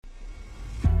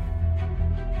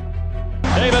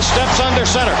Davis steps under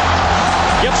center.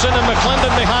 Gibson and McClendon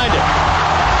behind it.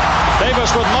 Davis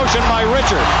with motion by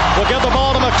Richard. Will give the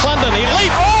ball to McClendon. He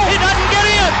leaps. Oh, he doesn't get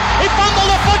in. He fumbled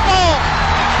the football.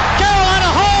 Carolina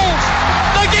holds.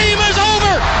 The game is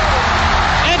over.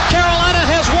 And Carolina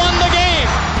has won the game.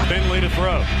 Finley to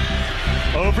throw.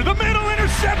 Over the middle,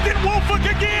 intercepted. Woolfolk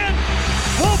again.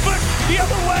 Woolfolk the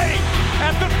other way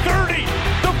at the 30,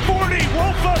 the 40.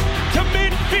 Woolfolk to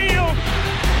midfield.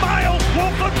 Miles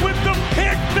Woolfolk with the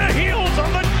pick. The Heels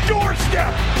on the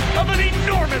doorstep of an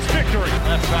enormous victory.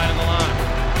 Left side of the line.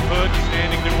 Hood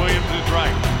standing to Williams'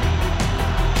 right.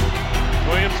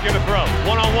 Williams gonna throw.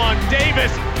 One-on-one.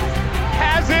 Davis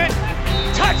has it.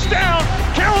 Touchdown.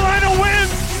 Carolina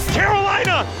wins.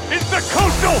 Carolina is the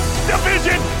Coastal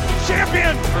Division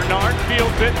champion. Bernard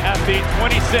fields it at the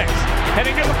 26.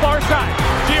 Heading to the far side.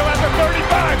 Gio at the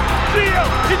 35. Gio,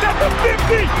 he's at the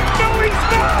 50. No, he's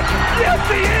not. Yes,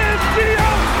 he is.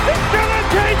 Gio is gonna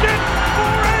take it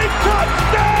for a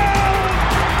touchdown.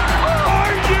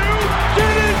 Are you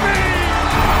kidding me?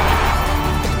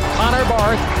 Connor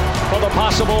Barth for the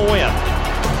possible win.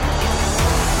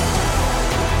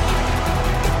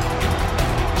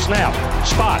 Snap,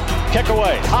 spot, kick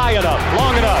away, high enough,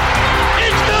 long enough.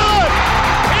 It's good!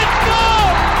 It's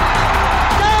good!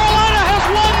 Carolina has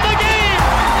won the game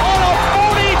on a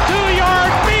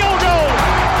 42-yard field goal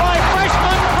by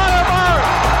freshman Connor Barth.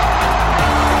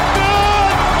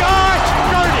 Good gosh,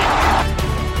 dirty!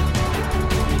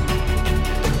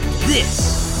 This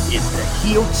is the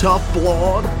Heel Tough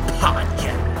Blog Podcast.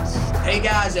 Hey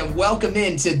guys, and welcome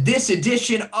into this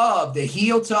edition of the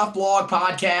Heel Tough Blog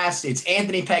Podcast. It's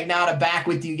Anthony Pagnotta back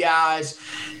with you guys.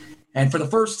 And for the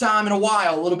first time in a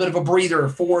while, a little bit of a breather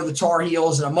for the Tar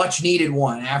Heels, and a much-needed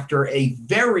one after a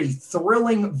very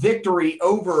thrilling victory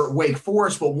over Wake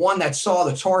Forest, but one that saw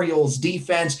the Tar Heels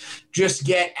defense just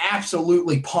get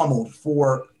absolutely pummeled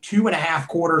for 2.5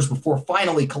 quarters before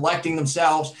finally collecting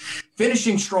themselves,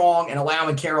 finishing strong, and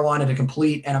allowing Carolina to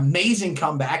complete an amazing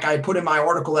comeback. I put in my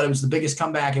article that it was the biggest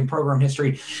comeback in program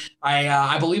history.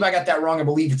 I believe I got that wrong. I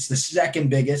believe it's the second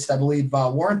biggest. I believe,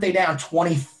 weren't they down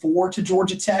 24 to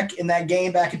Georgia Tech in that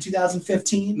game back in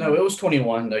 2015? No, it was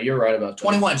 21. No, you're right about that.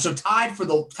 21. So tied for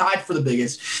the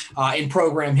biggest in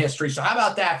program history. So how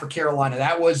about that for Carolina?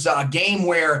 That was a game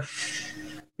where,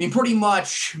 pretty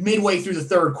much midway through the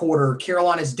third quarter,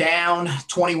 Carolina's down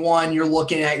 21. You're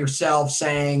looking at yourself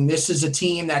saying, this is a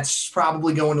team that's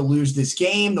probably going to lose this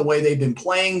game. The way they've been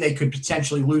playing, they could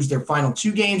potentially lose their final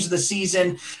 2 games of the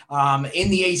season in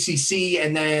the ACC,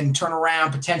 and then turn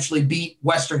around, potentially beat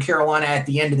Western Carolina at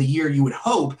the end of the year, you would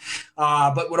hope,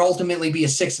 but would ultimately be a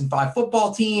 6-5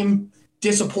 football team.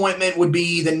 Disappointment would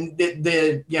be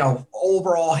the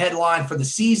overall headline for the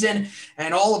season.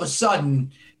 And all of a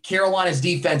sudden, Carolina's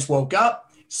defense woke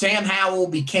up. Sam Howell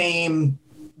became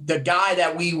the guy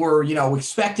that we were,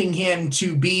 expecting him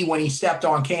to be when he stepped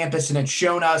on campus, and had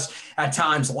shown us at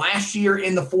times last year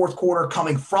in the fourth quarter,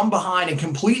 coming from behind and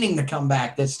completing the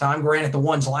comeback this time. Granted, the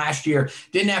ones last year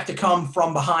didn't have to come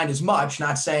from behind as much.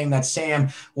 Not saying that Sam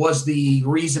was the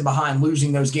reason behind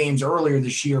losing those games earlier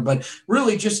this year, but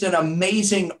really just an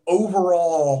amazing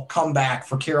overall comeback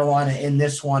for Carolina in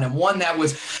this one. And one that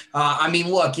was,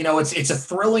 it's a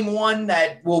thrilling one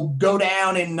that will go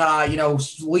down in,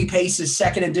 Lee Pace's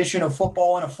second edition of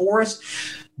Football in a Forest.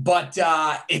 But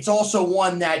it's also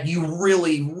one that you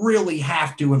really, really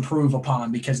have to improve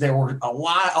upon, because there were a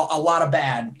lot of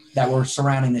bad that were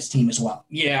surrounding this team as well.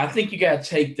 Yeah, I think you got to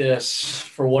take this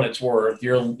for what it's worth.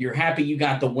 You're happy you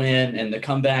got the win, and the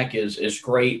comeback is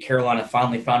great. Carolina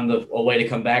finally found a way to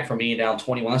come back from being down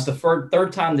 21. That's the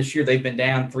third time this year they've been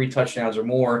down 3 touchdowns or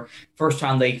more. First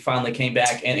time they finally came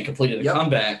back and it completed a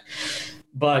comeback.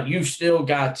 But you've still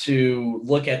got to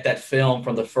look at that film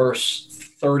from the first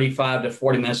 35 to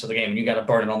 40 minutes of the game, and you got to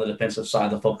burn it on the defensive side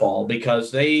of the football,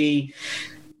 because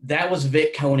that was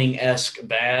Vic Koenning-esque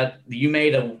bad. You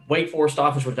made a Wake Forest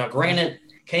offense, which, now granted,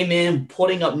 came in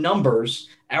putting up numbers,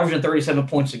 averaging 37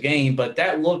 points a game, but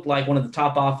that looked like one of the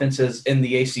top offenses in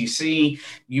the ACC.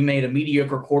 You made a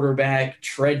mediocre quarterback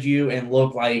tread you and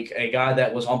look like a guy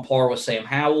that was on par with Sam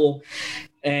Howell.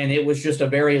 And it was just a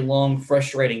very long,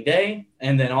 frustrating day.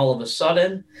 And then all of a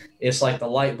sudden, it's like the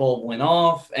light bulb went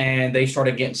off and they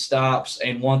started getting stops,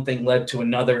 and one thing led to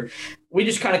another. We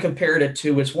just kind of compared it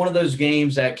to, it's one of those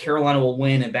games that Carolina will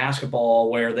win in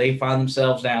basketball where they find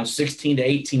themselves down 16 to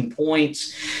 18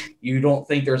 points. You don't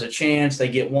think there's a chance. They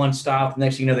get one stop.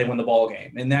 Next thing you know, they win the ball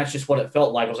game. And that's just what it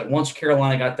felt like. It was like once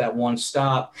Carolina got that one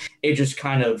stop, it just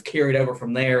kind of carried over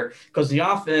from there, because the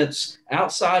offense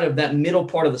outside of that middle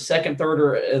part of the second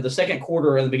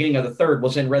quarter or the beginning of the third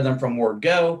was in rhythm from word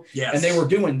go. Yes. And they were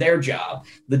doing their job.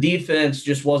 The defense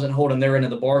just wasn't holding their end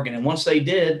of the bargain. And once they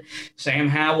did, Sam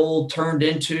Howell turned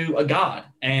into a god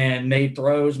and made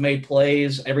throws, made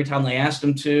plays every time they asked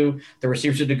him to. The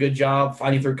receivers did a good job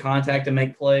fighting through contact to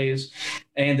make plays.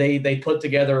 And they put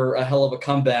together a hell of a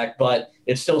comeback. But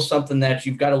it's still something that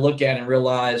you've got to look at and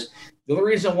realize the only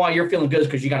reason why you're feeling good is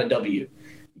because you got a W.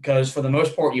 Because for the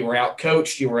most part, you were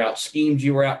out-coached, you were out-schemed,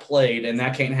 you were out-played, and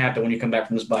that can't happen when you come back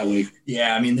from this bye week.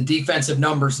 Yeah, I mean, the defensive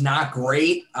numbers not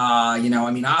great.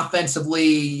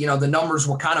 Offensively, the numbers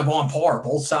were kind of on par,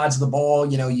 both sides of the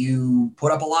ball. You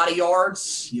put up a lot of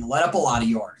yards, you let up a lot of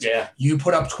yards. Yeah. You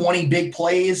put up 20 big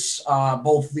plays,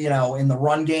 both, in the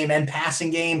run game and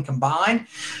passing game combined.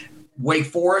 Wake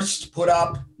Forest put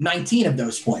up 19 of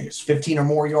those plays, 15 or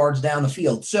more yards down the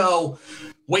field. So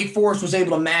Wake Forest was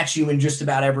able to match you in just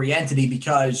about every entity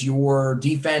because your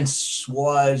defense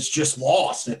was just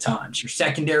lost at times. Your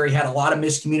secondary had a lot of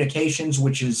miscommunications,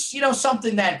 which is,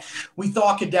 something that we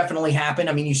thought could definitely happen.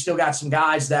 I mean, you still got some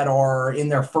guys that are in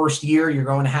their first year. You're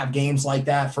going to have games like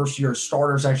that. First year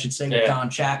starters, I should say, with Don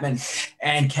Chapman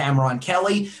and Cameron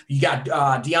Kelly. You got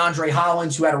DeAndre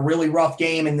Hollins, who had a really rough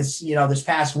game in this, this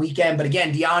past weekend. But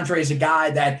again, DeAndre is a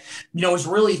guy that, has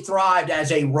really thrived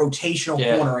as a rotational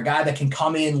corner, a guy that can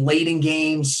come in late in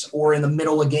games or in the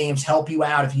middle of games, help you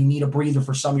out if you need a breather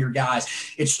for some of your guys.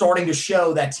 It's starting to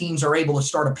show that teams are able to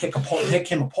start to pick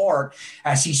him apart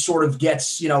as he sort of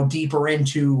gets, deeper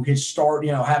into his start,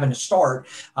 having to start.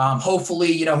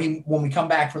 Hopefully, when we come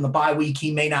back from the bye week,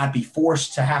 he may not be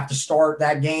forced to have to start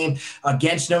that game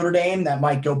against Notre Dame. That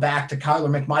might go back to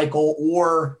Kyler McMichael,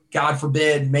 or God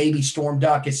forbid, maybe Storm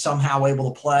Duck is somehow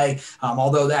able to play,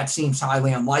 although that seems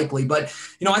highly unlikely. But,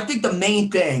 I think the main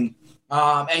thing,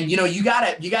 you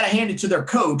gotta hand it to their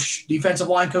coach. Defensive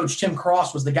line coach Tim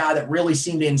Cross was the guy that really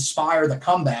seemed to inspire the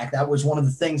comeback. That was one of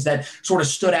the things that sort of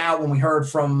stood out when we heard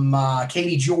from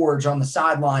Katie George on the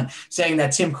sideline saying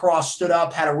that Tim Cross stood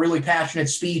up, had a really passionate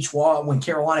speech when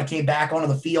Carolina came back onto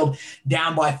the field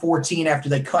down by 14 after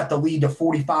they cut the lead to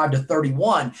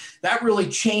 45-31. That really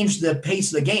changed the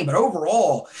pace of the game. But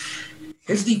overall,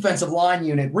 his defensive line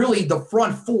unit, really the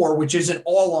front four, which isn't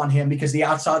all on him because the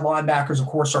outside linebackers, of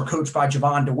course, are coached by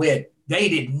Javon DeWitt. They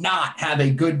did not have a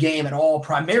good game at all,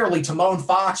 primarily Timon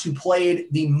Fox, who played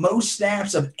the most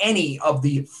snaps of any of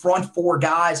the front four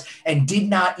guys and did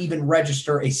not even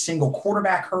register a single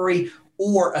quarterback hurry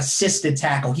or assisted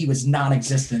tackle. He was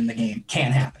non-existent in the game.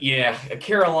 Can't happen. Yeah,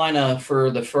 Carolina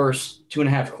for the first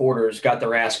 2.5 quarters got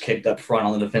their ass kicked up front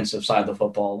on the defensive side of the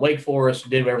football. Wake Forest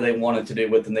did whatever they wanted to do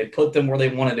with them. They put them where they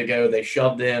wanted to go. They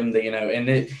shoved them, and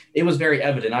it was very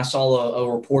evident. I saw a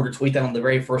reporter tweet that on the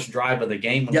very first drive of the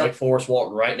game when Wake Forest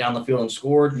walked right down the field and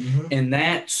scored, and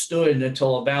that stood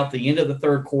until about the end of the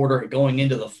third quarter going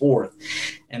into the fourth.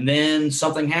 And then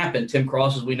something happened. Tim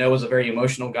Cross, as we know, is a very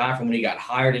emotional guy from when he got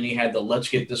hired, and he had the let's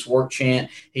get this work chant.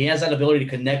 He has that ability to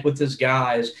connect with his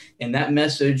guys, and that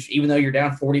message, even though you're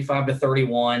down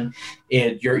 45-31,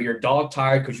 you're dog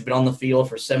tired because you've been on the field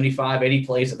for 75, 80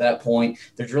 plays at that point.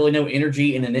 There's really no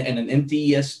energy in an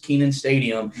empty ES Keenan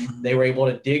Stadium. They were able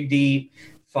to dig deep,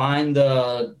 find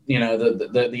the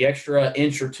extra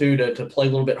inch or two to play a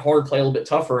little bit hard, play a little bit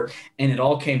tougher, and it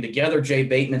all came together. Jay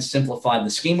Bateman simplified the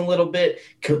scheme a little bit,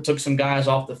 took some guys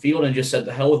off the field and just said,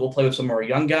 the hell with, we'll play with some of our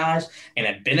young guys, and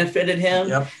it benefited him.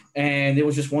 Yep. And it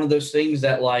was just one of those things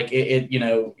that,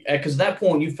 because at that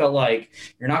point you felt like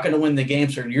you're not going to win the game,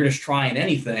 so you're just trying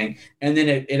anything, and then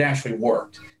it actually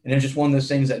worked. And it's just one of those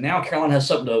things that now Carolina has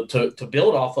something to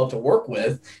build off of, to work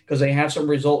with, because they have some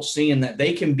results seeing that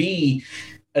they can be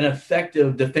an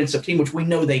effective defensive team, which we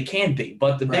know they can be.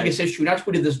 But the biggest issue, and I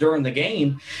tweeted this during the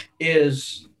game,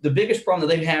 is the biggest problem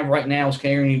that they have right now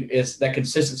is that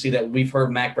consistency that we've heard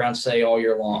Mack Brown say all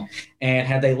year long. And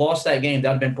had they lost that game, that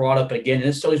would have been brought up again. And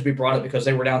it still needs to be brought up because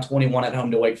they were down 21 at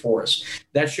home to Wake Forest.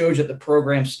 That shows that the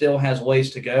program still has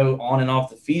ways to go on and off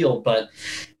the field. But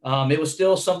it was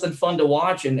still something fun to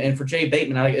watch. And for Jay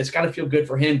Bateman, it's got to feel good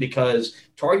for him because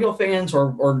Tar Heel fans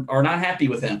are not happy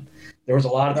with him. There was a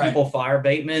lot of people fire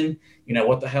Bateman.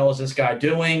 What the hell is this guy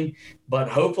doing? But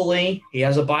hopefully he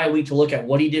has a bye week to look at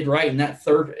what he did right in that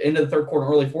end of the third quarter,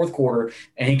 early fourth quarter,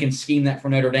 and he can scheme that for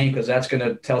Notre Dame because that's going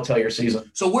to tell your season.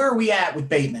 So where are we at with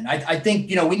Bateman? I think,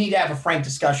 we need to have a frank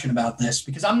discussion about this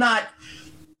because I'm not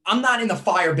in the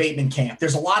fire Bateman camp.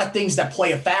 There's a lot of things that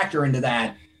play a factor into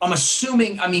that. I'm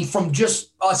assuming, from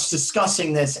just us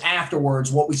discussing this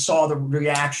afterwards, what we saw the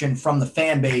reaction from the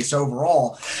fan base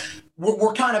overall.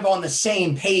 we're kind of on the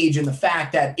same page in the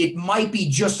fact that it might be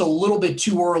just a little bit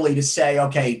too early to say,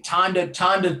 okay, time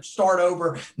to start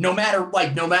over. No matter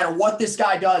what this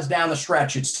guy does down the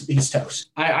stretch, he's toast.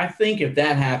 I think if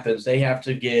that happens, they have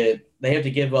to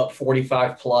give up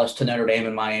 45 plus to Notre Dame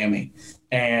and Miami.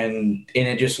 And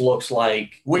it just looks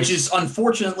like – which is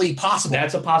unfortunately possible.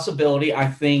 That's a possibility. I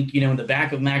think, in the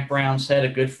back of Mac Brown's head, a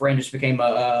good friend just became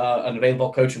an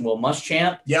available coach in Will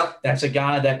Muschamp. Yep. That's a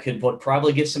guy that would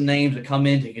probably get some names to come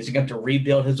in because he's going to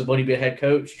rebuild his ability to be a head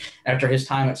coach after his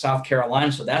time at South Carolina.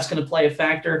 So that's going to play a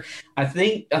factor. I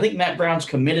think Mac Brown's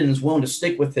committed and is willing to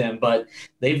stick with him, but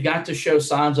they've got to show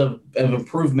signs of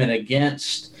improvement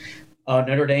against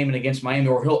Notre Dame and against Miami,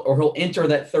 or he'll enter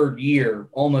that third year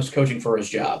almost coaching for his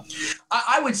job.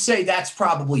 I would say that's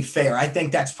probably fair. I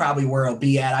think that's probably where he'll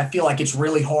be at. I feel like it's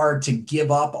really hard to give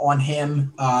up on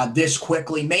him this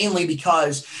quickly, mainly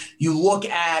because you look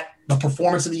at the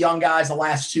performance of the young guys the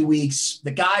last 2 weeks,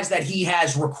 the guys that he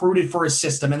has recruited for his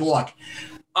system. And look,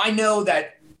 I know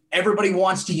that everybody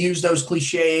wants to use those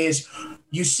cliches.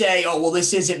 You say, oh, well,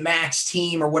 this isn't Mac's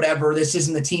team or whatever. This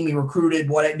isn't the team he recruited.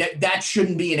 That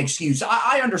shouldn't be an excuse.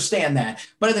 I understand that.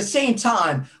 But at the same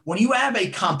time, when you have a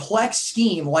complex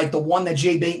scheme like the one that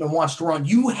Jay Bateman wants to run,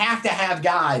 you have to have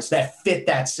guys that fit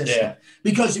that system. Yeah.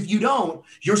 Because if you don't,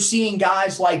 you're seeing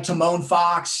guys like Timon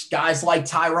Fox, guys like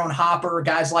Tyrone Hopper,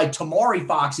 guys like Tamari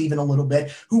Fox even a little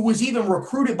bit, who was even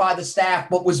recruited by the staff,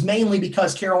 but was mainly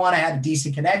because Carolina had a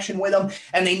decent connection with them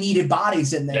and they needed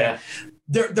bodies in there. Yeah.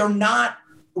 They're not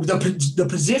the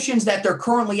positions that they're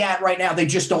currently at right now. They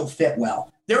just don't fit well.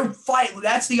 They're fighting.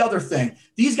 That's the other thing.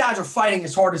 These guys are fighting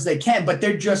as hard as they can, but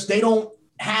they don't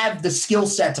have the skill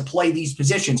set to play these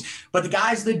positions. But the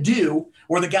guys that do,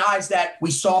 or the guys that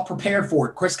we saw prepared for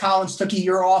it. Chris Collins took a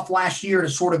year off last year to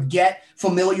sort of get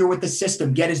familiar with the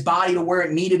system, get his body to where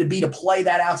it needed to be to play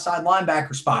that outside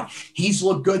linebacker spot. He's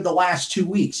looked good the last 2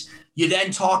 weeks. You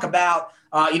then talk about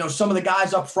some of the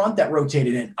guys up front that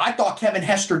rotated in. I thought Kevin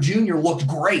Hester Jr. looked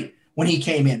great when he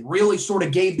came in, really sort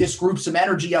of gave this group some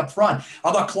energy up front.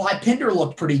 I thought Clyde Pinder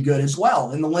looked pretty good as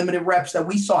well in the limited reps that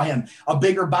we saw him. A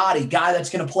bigger body, guy that's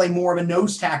going to play more of a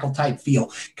nose tackle type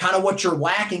feel, kind of what you're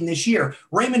lacking this year.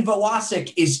 Raymond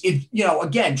Velasic is,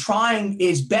 again, trying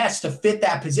his best to fit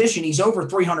that position. He's over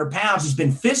 300 pounds. He's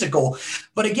been physical.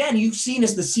 But again, you've seen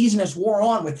as the season has wore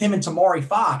on with him and Tamari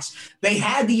Fox, they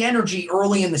had the energy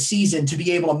early in the season to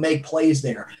be able to make plays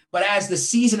there. But as the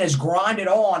season has grinded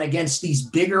on against these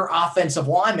bigger offensive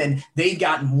linemen, they've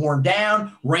gotten worn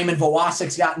down. Raymond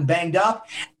Velasic's gotten banged up.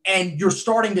 And you're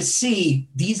starting to see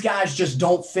these guys just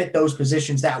don't fit those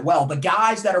positions that well. The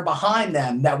guys that are behind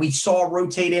them that we saw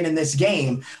rotate in this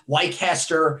game, like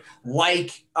Hester,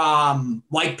 like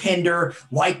Pinder,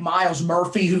 like Miles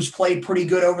Murphy, who's played pretty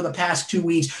good over the past 2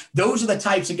 weeks, those are the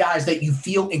types of guys that you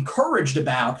feel encouraged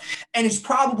about. And it's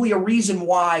probably a reason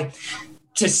why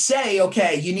to say,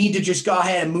 okay, you need to just go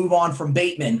ahead and move on from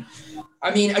Bateman.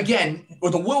 I mean, again,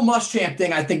 with the Will Muschamp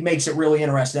thing, I think makes it really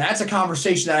interesting. That's a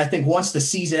conversation that I think once the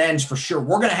season ends for sure,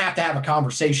 we're going to have a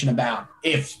conversation about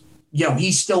if,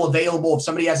 he's still available, if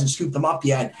somebody hasn't scooped them up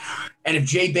yet. And if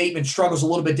Jay Bateman struggles a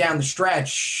little bit down the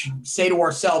stretch, say to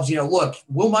ourselves, look,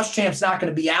 Will Muschamp's not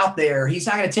going to be out there. He's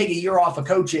not going to take a year off of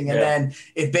coaching. And then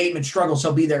if Bateman struggles,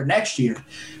 he'll be there next year.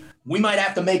 We might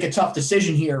have to make a tough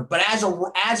decision here. But as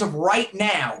of right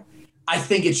now, I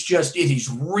think it is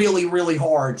really, really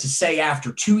hard to say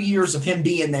after 2 years of him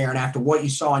being there and after what you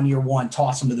saw in year one,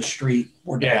 toss him to the street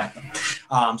or down.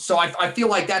 So I feel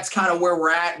like that's kind of where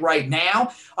we're at right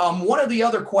now. One of the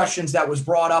other questions that was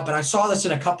brought up, and I saw this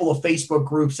in a couple of Facebook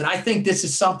groups, and I think this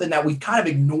is something that we've kind of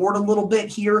ignored a little bit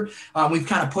here. We've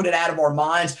kind of put it out of our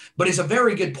minds, but it's a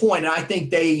very good point, and I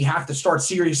think they have to start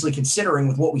seriously considering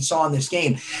with what we saw in this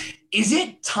game. Is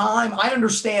it time? I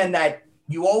understand that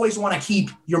you always want to keep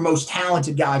your most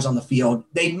talented guys on the field.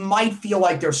 They might feel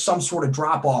like there's some sort of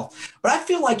drop-off, but I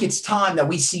feel like it's time that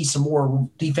we see some more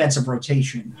defensive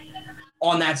rotation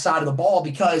on that side of the ball,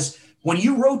 because when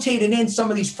you rotated in some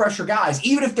of these fresher guys,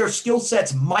 even if their skill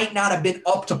sets might not have been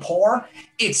up to par,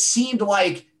 it seemed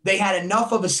like they had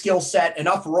enough of a skill set,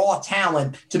 enough raw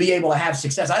talent to be able to have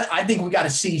success. I think we got to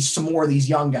see some more of these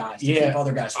young guys to keep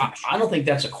other guys fresh. I don't think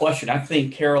that's a question. I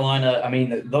think Carolina,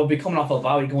 they'll be coming off a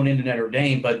bye going into Notre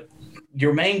Dame, but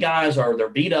your main guys they're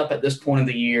beat up at this point of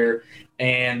the year,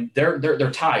 and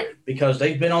they're tired because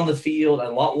they've been on the field a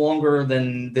lot longer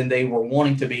than they were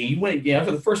wanting to be.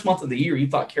 For the first month of the year, you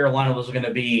thought Carolina was going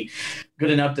to be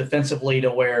good enough defensively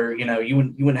to where, you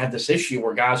wouldn't have this issue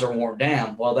where guys are worn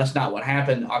down. Well, that's not what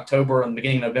happened. October and the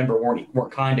beginning of November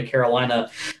weren't kind to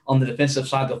Carolina on the defensive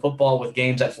side of the football with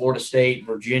games at Florida State,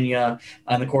 Virginia,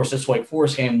 and of course this Wake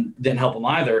Forest game didn't help them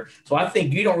either. So I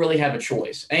think you don't really have a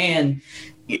choice. And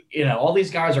all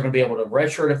these guys are going to be able to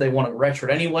redshirt if they want to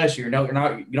redshirt anyway. So you don't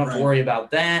have to worry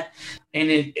about that. And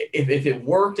if it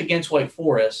worked against Wake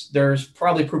Forest, there's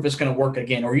probably proof it's going to work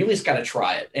again, or you at least got to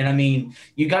try it. And I mean,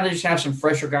 you got to just have some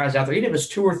fresher guys out there. Even if it's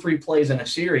 2 or 3 plays in a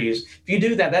series, if you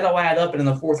do that, that'll add up. And in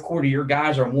the fourth quarter, your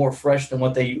guys are more fresh than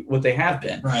what they have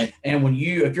been. Right. And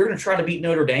if you're going to try to beat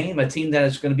Notre Dame, a team that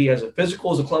is going to be as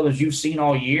physical as a club as you've seen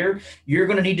all year, you're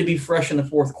going to need to be fresh in the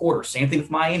fourth quarter. Same thing with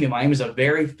Miami. Miami's a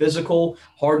very physical,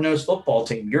 hard-nosed football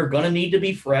team. You're going to need to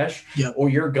be fresh, or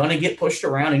you're going to get pushed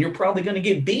around, and you're probably going to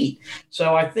get beat.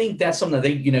 So I think that's something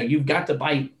that you've got to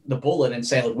bite the bullet and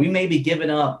say, look, we may be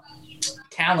giving up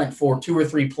talent for 2 or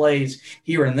 3 plays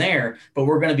here and there, but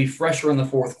we're going to be fresher in the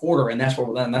fourth quarter, and that's what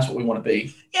we want to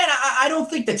be. Yeah, and I don't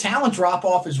think the talent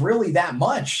drop-off is really that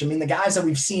much. I mean, the guys that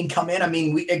we've seen come in, I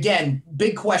mean,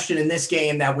 big question in this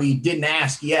game that we didn't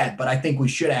ask yet, but I think we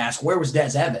should ask, where was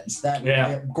Des Evans?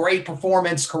 Great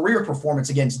performance, career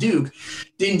performance against Duke,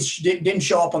 didn't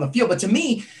show up on the field. But to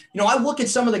me, I look at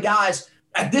some of the guys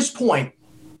at this point,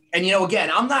 and, again,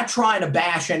 I'm not trying to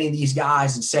bash any of these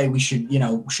guys and say we shouldn't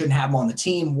have them on the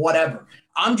team, whatever.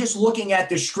 I'm just looking at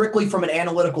this strictly from an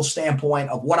analytical standpoint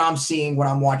of what I'm seeing when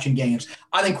I'm watching games.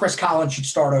 I think Chris Collins should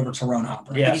start over Tyrone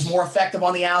Hopper. Yes. I think he's more effective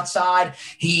on the outside.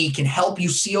 He can help you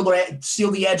seal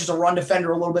the edge as a run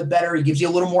defender a little bit better. He gives you a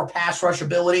little more pass rush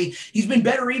ability. He's been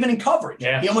better even in coverage.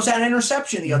 Yeah. He almost had an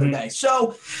interception the other day.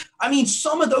 So, I mean,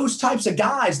 some of those types of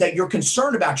guys that you're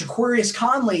concerned about, Jaquarius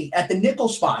Conley at the nickel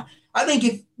spot, I think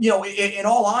if, in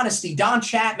all honesty, Don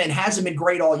Chapman hasn't been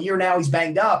great all year now. He's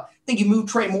banged up. I think you move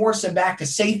Trey Morrison back to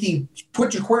safety,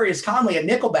 put Jaquarius Conley at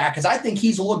nickelback because I think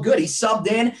he's looked good. He subbed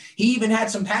in. He even had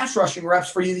some pass rushing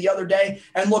reps for you the other day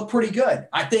and looked pretty good.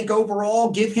 I think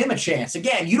overall, give him a chance.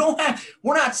 Again,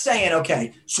 we're not saying,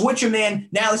 okay, switch him in.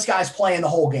 Now this guy's playing the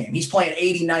whole game. He's playing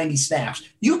 80, 90 snaps.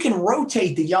 You can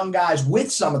rotate the young guys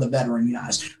with some of the veteran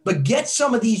guys, but get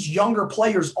some of these younger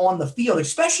players on the field,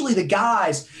 especially the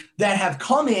guys that have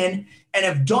come in and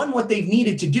have done what they've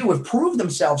needed to do, have proved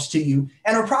themselves to you,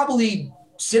 and are probably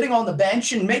sitting on the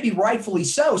bench and maybe rightfully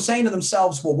so, saying to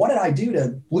themselves, well, what did I do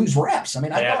to lose reps? I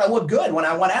mean, I thought I looked good when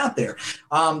I went out there.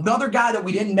 Another guy that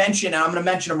we didn't mention, and I'm going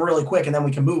to mention him really quick and then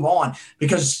we can move on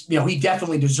because, he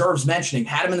definitely deserves mentioning.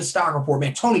 Had him in the stock report,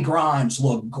 man. Tony Grimes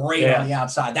looked great on the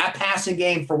outside. That passing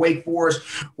game for Wake Forest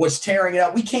was tearing it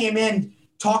up. We came in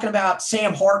talking about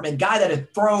Sam Hartman, guy that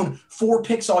had thrown 4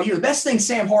 picks all year. The best thing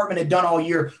Sam Hartman had done all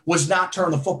year was not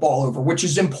turn the football over, which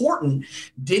is important.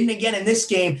 Didn't again in this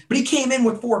game, but he came in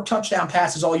with 4 touchdown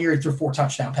passes all year. He threw 4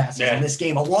 touchdown passes in this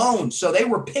game alone. So they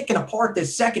were picking apart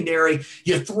this secondary.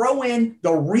 You throw in the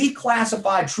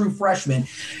reclassified true freshman.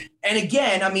 And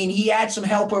again, I mean, he had some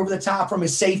help over the top from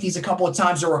his safeties a couple of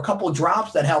times. There were a couple of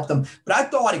drops that helped him. But I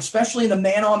thought, especially in the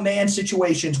man-on-man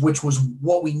situations, which was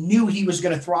what we knew he was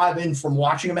going to thrive in from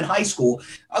watching him in high school,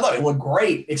 I thought it looked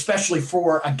great, especially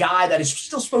for a guy that is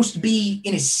still supposed to be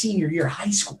in his senior year of high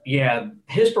school. Yeah,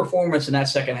 his performance in that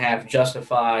second half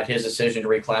justified his decision to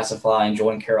reclassify and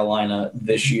join Carolina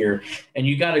this year. And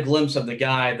you got a glimpse of the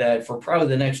guy that for probably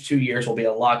the next 2 years will be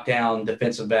a lockdown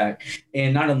defensive back,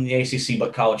 and not only the ACC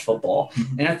but college football.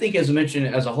 And I think, as I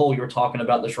mentioned, as a whole, you're talking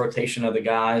about this rotation of the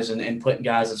guys and putting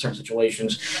guys in certain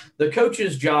situations. The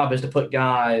coach's job is to put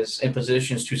guys in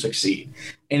positions to succeed.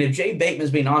 And if Jay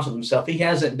Bateman's being honest with himself, he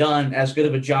hasn't done as good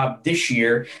of a job this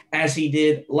year as he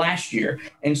did last year.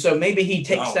 And so maybe he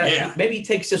takes maybe he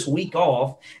takes this week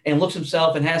off and looks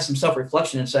himself and has some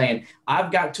self-reflection and saying,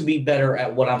 I've got to be better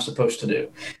at what I'm supposed to do.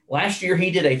 Last year,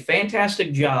 he did a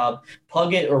fantastic job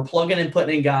plugging and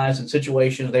putting in guys in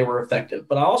situations they were effective.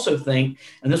 But I also think,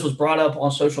 and this was brought up on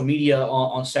social media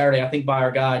on Saturday, I think by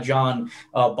our guy, John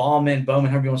Bowman,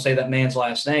 however you want to say that man's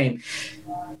last name.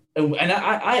 And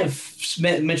I have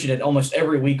mentioned it almost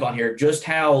every week on here, just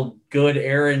how good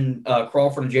Aaron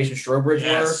Crawford and Jason Strowbridge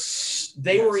were.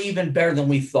 They were even better than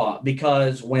we thought,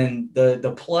 because when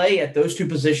the play at those two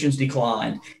positions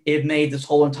declined, it made this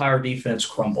whole entire defense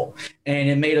crumble. And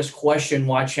it made us question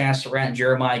why Chance Surratt and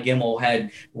Jeremiah Gemmel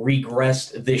had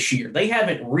regressed this year. They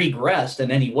haven't regressed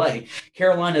in any way.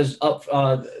 Carolina's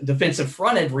defensive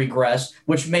front had regressed,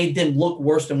 which made them look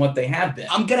worse than what they have been.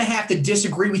 I'm going to have to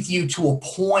disagree with you to a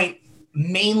point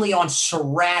mainly on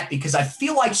Surratt because I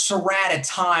feel like Surratt at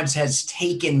times has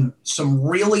taken some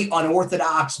really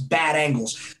unorthodox bad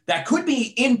angles. That could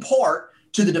be in part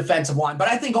to the defensive line, but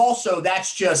I think also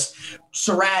that's just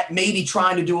Surratt maybe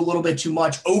trying to do a little bit too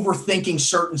much, overthinking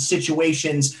certain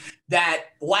situations that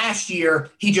last year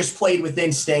he just played with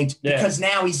instinct because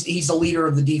now he's a leader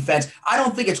of the defense. I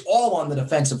don't think it's all on the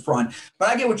defensive front, but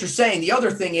I get what you're saying. The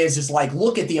other thing is like,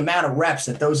 look at the amount of reps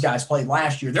that those guys played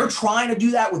last year. They're trying to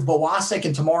do that with Vohasek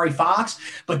and Tamari Fox,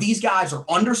 but these guys are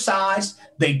undersized.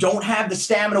 They don't have the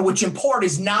stamina, which in part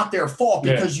is not their fault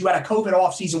because you had a COVID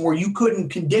offseason where you couldn't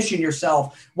condition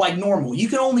yourself like normal. You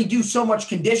can only do so much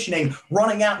conditioning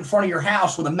running out in front of your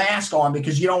house with a mask on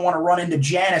because you don't want to run into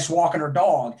Janice walking her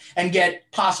dog and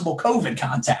get possible COVID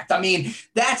contact. I mean,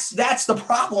 that's the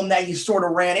problem that you sort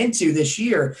of ran into this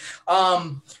year.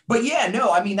 But yeah,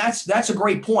 no, I mean, that's a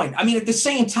great point. I mean, at the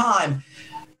same time,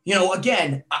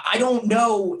 again, I don't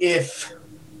know if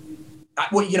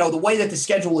the way that the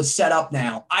schedule is set up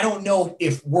now, I don't know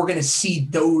if we're going to see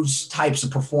those types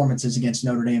of performances against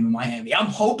Notre Dame and Miami. I'm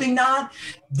hoping not.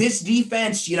 This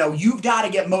defense, you've got to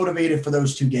get motivated for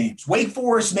those two games. Wake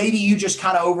Forest, maybe you just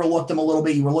kind of overlooked them a little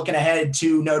bit. You were looking ahead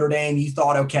to Notre Dame. You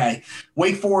thought, okay,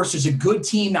 Wake Forest is a good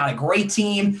team, not a great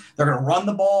team. They're going to run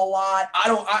the ball a lot.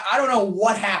 I don't know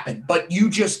what happened, but you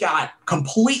just got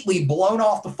completely blown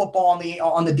off the football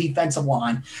on the defensive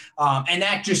line, and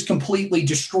that just completely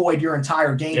destroyed your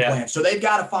entire game plan. So they've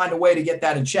got to find a way to get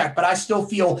that in check. But I still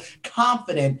feel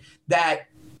confident that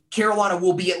Carolina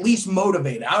will be at least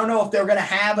motivated. I don't know if they're going to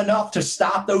have enough to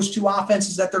stop those two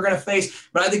offenses that they're going to face,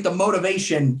 but I think the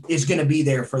motivation is going to be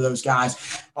there for those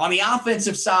guys. On the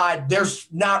offensive side, there's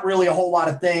not really a whole lot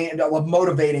of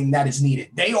motivating that is needed.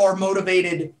 They are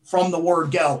motivated from the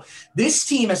word go. This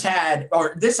team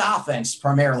this offense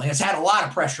primarily has had a lot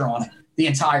of pressure on it the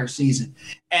entire season.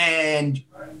 And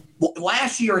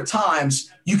last year at times,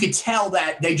 you could tell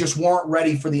that they just weren't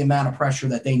ready for the amount of pressure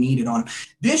that they needed on them.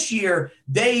 This year,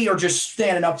 they are just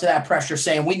standing up to that pressure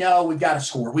saying, we know we've got to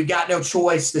score. We've got no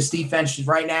choice. This defense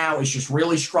right now is just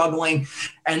really struggling.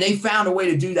 And they found a way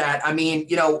to do that. I mean,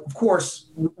 of course,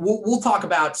 we'll talk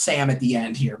about Sam at the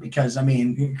end here because, I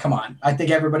mean, come on. I think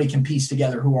everybody can piece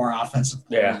together who our offensive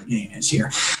player of the game is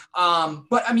here.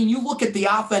 But, I mean, you look at the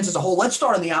offense as a whole. Let's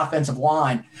start on the offensive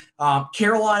line.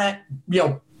 Carolina,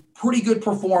 pretty good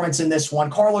performance in this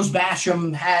one. Carlos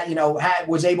Basham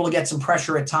was able to get some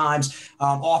pressure at times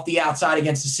off the outside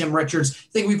against Asim Richards.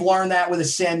 I think we've learned that with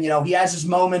Asim. He has his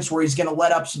moments where he's going to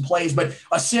let up some plays, but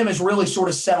Asim has really sort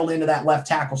of settled into that left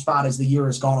tackle spot as the year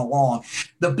has gone along.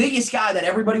 The biggest guy that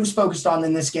everybody was focused on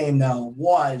in this game, though,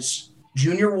 was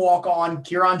junior walk-on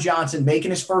Kieran Johnson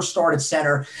making his first start at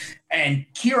center. And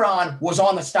Kieran was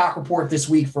on the stock report this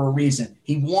week for a reason.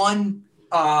 He won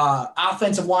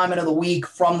offensive lineman of the week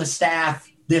from the staff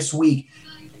this week.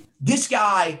 This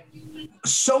guy,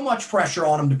 so much pressure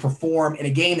on him to perform in a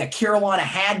game that Carolina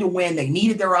had to win. They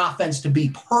needed their offense to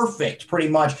be perfect pretty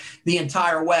much the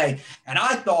entire way. And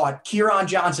I thought Kieran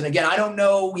Johnson, again, I don't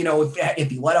know, if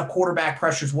he let up quarterback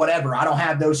pressures, whatever. I don't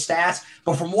have those stats.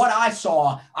 But from what I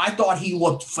saw, I thought he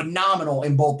looked phenomenal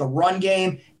in both the run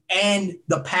game and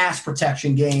the pass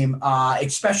protection game,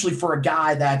 especially for a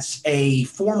guy that's a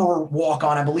former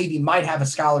walk-on. I believe he might have a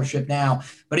scholarship now,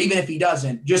 but even if he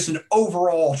doesn't, just an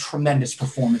overall tremendous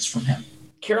performance from him.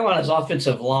 Carolina's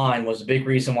offensive line was a big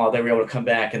reason why they were able to come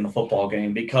back in the football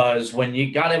game, because when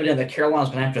you got evident that Carolina's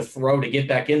going to have to throw to get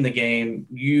back in the game,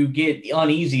 you get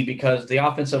uneasy because the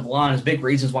offensive line is big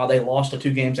reasons why they lost the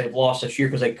two games they've lost this year,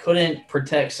 because they couldn't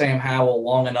protect Sam Howell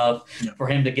long enough for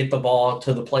him to get the ball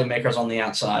to the playmakers on the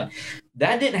outside.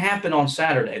 That didn't happen on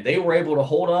Saturday. They were able to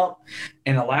hold up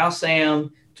and allow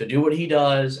Sam to do what he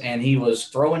does, and he was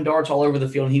throwing darts all over the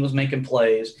field, and he was making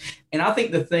plays. And I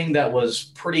think the thing that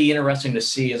was pretty interesting to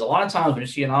see is a lot of times when you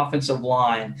see an offensive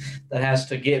line that has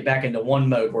to get back into one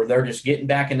mode where they're just getting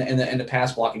back in the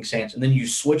pass blocking stance, and then you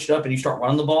switch it up and you start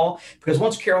running the ball, because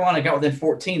once Carolina got within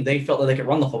 14, they felt that they could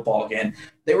run the football again.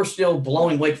 They were still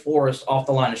blowing Wake Forest off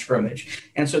the line of scrimmage.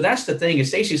 And so that's the thing is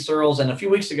Stacey Searles, and a few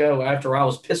weeks ago after I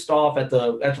was pissed off at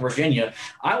Virginia,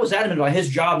 I was adamant about his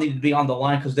job needed to be on the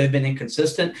line because they've been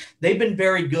inconsistent. They've been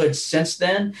very good since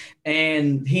then,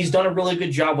 and he's done a really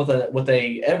good job with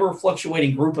a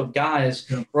ever-fluctuating group of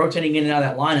guys rotating in and out of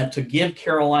that lineup to give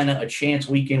Carolina a chance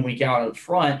week in, week out up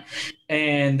front.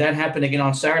 And that happened again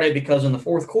on Saturday because in the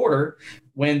fourth quarter,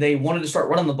 when they wanted to start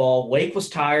running the ball, Wake was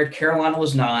tired, Carolina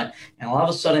was not, and all of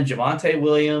a sudden Javonte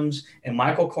Williams and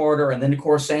Michael Carter, and then, of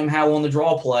course, Sam Howell on the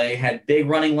draw play, had big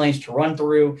running lanes to run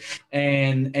through,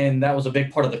 and that was a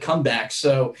big part of the comeback.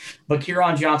 So, but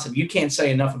Kieran Johnson, you can't say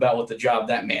enough about what the job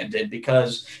that man did,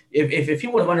 because if he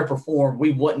would have underperformed,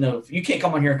 we wouldn't have – you can't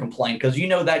come on here and complain, because you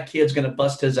know that kid's going to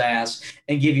bust his ass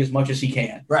and give you as much as he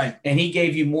can. Right. And he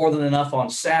gave you more than enough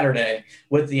on Saturday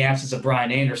with the absence of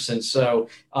Brian Anderson. So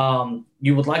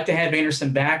you would like to have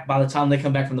Anderson back by the time they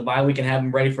come back from the bye week and have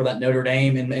him ready for that Notre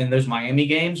Dame and those Miami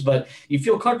games. But you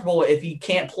feel comfortable if he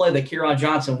can't play that Kieran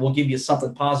Johnson will give you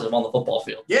something positive on the football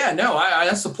field. Yeah, no,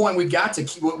 that's the point we got to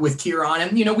with Kieran.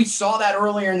 And, we saw that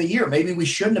earlier in the year. Maybe we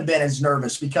shouldn't have been as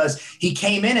nervous because he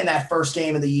came in that first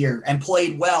game of the year and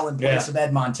played well in place of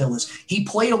Ed Montilus. He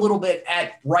played a little bit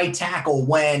at right tackle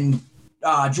when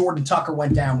Jordan Tucker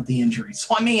went down with the injury.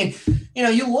 So,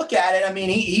 you look at it,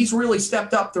 he's really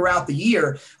stepped up throughout the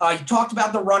year. You talked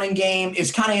about the running game.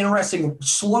 It's kind of interesting.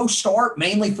 Slow start,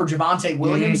 mainly for Javonte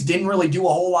Williams. Didn't really do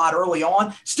a whole lot early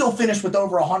on. Still finished with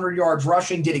over 100 yards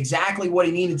rushing. Did exactly what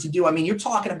he needed to do. You're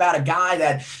talking about a guy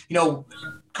that,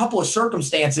 couple of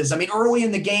circumstances. Early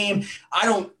in the game,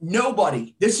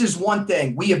 this is one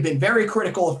thing. We have been very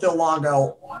critical of Phil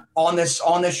Longo on this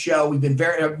show. We've been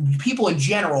people in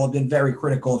general have been very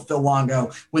critical of Phil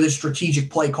Longo with his strategic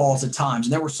play calls at times.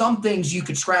 And there were some things you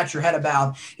could scratch your head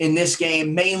about in this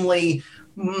game, mainly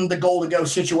the goal to go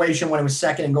situation when it was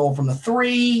 2nd and goal from the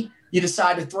 3. You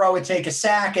decide to throw it, take a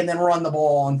sack, and then run the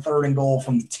ball on 3rd and goal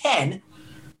from the 10.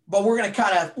 But we're going to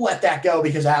kind of let that go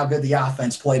because of how good the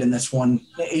offense played in this one.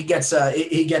 He gets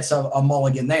a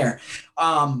mulligan there.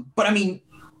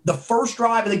 The first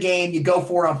drive of the game, you go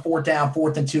for it on 4th down,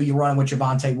 4th and 2, you run with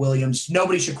Javonte Williams.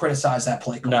 Nobody should criticize that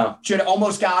play call. No. Should have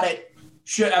almost got it.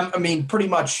 Pretty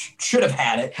much should have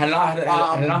had it. Had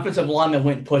an offensive lineman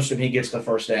went and pushed him, he gets the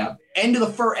first down. End of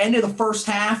the first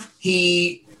half,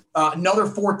 he another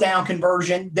 4th down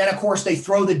conversion. Then, of course, they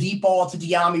throw the deep ball to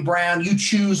De'Ami Brown. You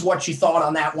choose what you thought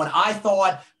on that one. I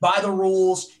thought, by the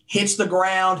rules, hits the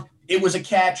ground. It was a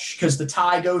catch because the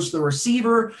tie goes to the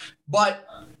receiver. But,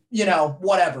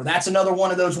 whatever. That's another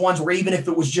one of those ones where even if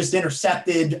it was just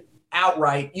intercepted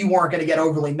outright, you weren't going to get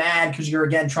overly mad because you're,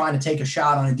 again, trying to take a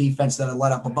shot on a defense that had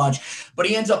let up a bunch. But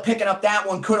he ends up picking up that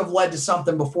one, could have led to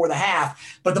something before the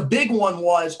half. But the big one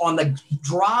was on the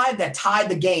drive that tied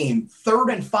the game,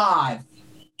 3rd and 5,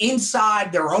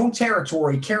 inside their own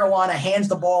territory. Carolina hands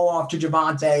the ball off to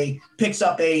Javonte, picks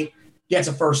up 8, gets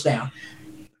a first down.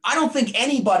 I don't think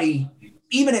anybody,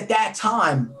 even at that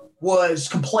time, was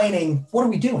complaining, what are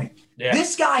we doing? Yeah.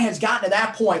 This guy has gotten to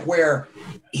that point where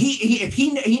if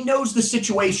he knows the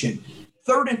situation,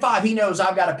 3rd and 5, he knows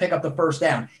I've got to pick up the first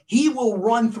down. He will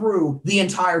run through the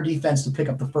entire defense to pick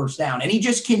up the first down, and he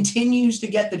just continues to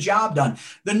get the job done.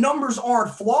 The numbers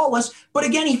aren't flawless, but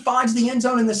again, he finds the end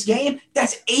zone in this game.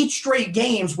 That's 8 straight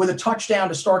games with a touchdown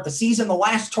to start the season. The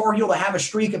last Tar Heel to have a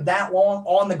streak of that long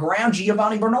on the ground,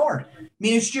 Giovanni Bernard.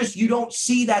 It's just you don't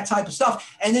see that type of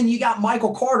stuff. And then you got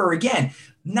Michael Carter, again,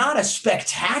 not a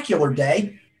spectacular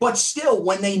day, but still,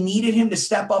 when they needed him to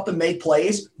step up and make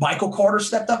plays, Michael Carter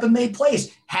stepped up and made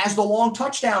plays, has the long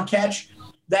touchdown catch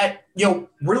that,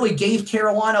 really gave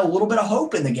Carolina a little bit of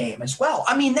hope in the game as well.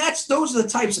 Those are the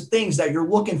types of things that you're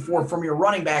looking for from your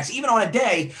running backs, even on a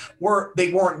day where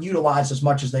they weren't utilized as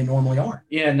much as they normally are.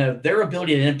 Yeah, no, their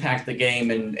ability to impact the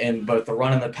game in both the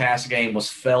run and the pass game was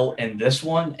felt in this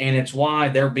one, and it's why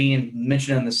they're being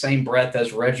mentioned in the same breath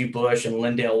as Reggie Bush and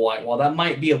Lindale White. While that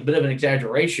might be a bit of an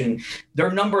exaggeration,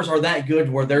 their numbers are that good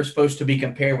where they're supposed to be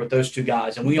compared with those two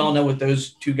guys, and we all know what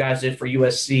those two guys did for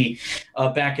USC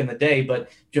back in the day. But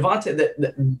Javonte,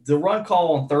 the run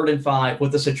call on 3rd and 5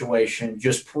 with the situation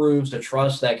just proves the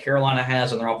trust that Carolina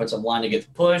has in their offensive line to get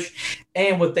the push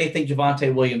and what they think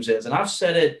Javonte Williams is. And I've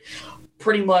said it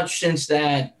pretty much since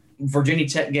that Virginia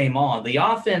Tech game on. The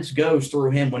offense goes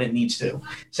through him when it needs to.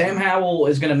 Sam Howell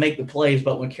is going to make the plays,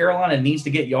 but when Carolina needs to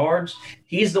get yards,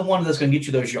 he's the one that's going to get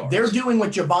you those yards. They're doing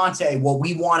with Javonte what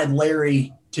we wanted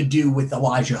Larry to do with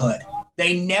Elijah Hood.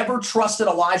 They never trusted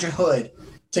Elijah Hood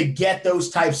to get those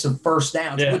types of first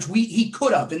downs, which he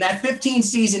could have. In that 15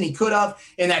 season, he could have.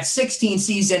 In that 16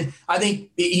 season, I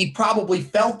think he probably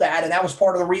felt that, and that was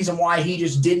part of the reason why he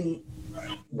just didn't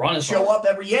show up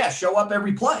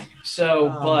every play. So,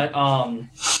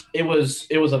 it was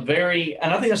a very,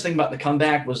 and I think the thing about the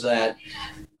comeback was that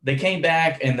they came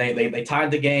back and they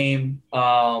tied the game.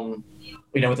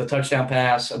 With a touchdown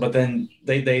pass, but then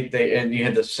they and you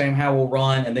had the Sam Howell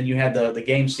run, and then you had the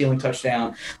game-sealing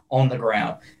touchdown on the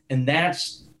ground. And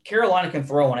that's Carolina can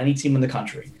throw on any team in the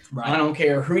country. Right. I don't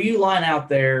care who you line out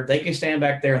there. They can stand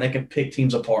back there and they can pick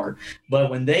teams apart. But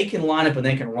when they can line up and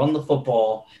they can run the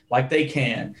football like they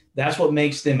can, that's what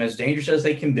makes them as dangerous as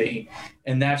they can be.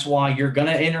 And that's why you're going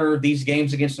to enter these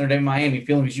games against Notre Dame and Miami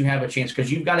feeling as you have a chance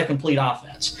because you've got a complete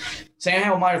offense. Sam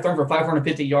Howell might have thrown for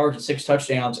 550 yards and 6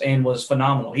 touchdowns and was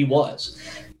phenomenal. He was.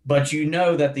 But you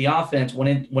know that the offense, when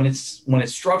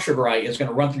it's structured right, is going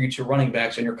to run through your 2 running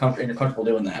backs, and you're comfortable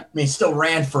doing that. I mean, he still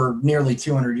ran for nearly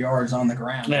 200 yards on the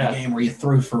ground in a game where you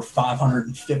threw for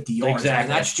 550 yards.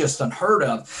 Exactly. That's just unheard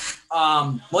of.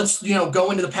 Let's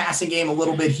go into the passing game a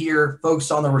little bit here.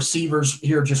 Focus on the receivers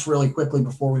here just really quickly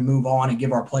before we move on and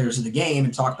give our players of the game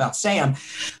and talk about Sam.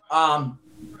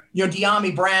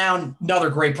 Dyami Brown, another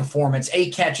great performance.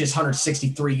 8 catches,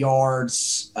 163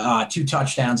 yards, 2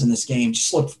 touchdowns in this game.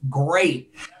 Just looked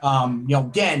great.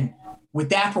 Again, with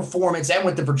that performance and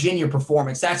with the Virginia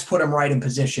performance, that's put him right in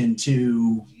position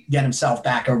to get himself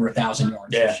back over 1,000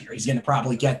 yards this year. He's going to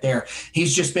probably get there.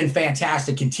 He's just been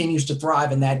fantastic, continues to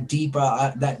thrive in that deep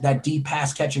that deep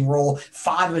pass catching role.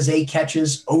 5 of his 8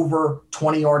 catches over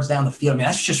 20 yards down the field. I mean,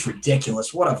 that's just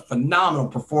ridiculous. What a phenomenal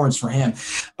performance for him.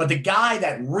 But the guy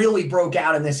that really broke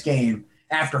out in this game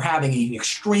after having an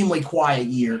extremely quiet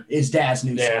year is Dazz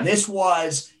Newsome. Yeah. This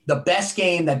was the best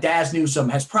game that Dazz Newsome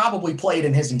has probably played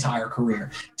in his entire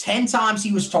career. 10 times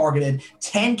he was targeted,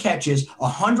 10 catches,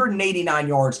 189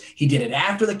 yards. He did it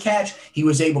after the catch. He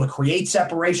was able to create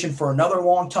separation for another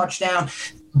long touchdown.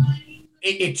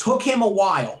 It took him a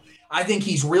while. I think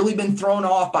he's really been thrown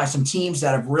off by some teams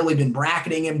that have really been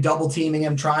bracketing him, double teaming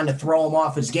him, trying to throw him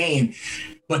off his game.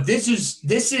 But this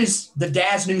is the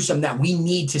Dazz Newsome that we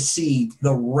need to see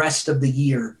the rest of the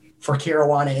year for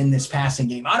Carolina in this passing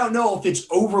game. I don't know if it's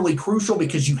overly crucial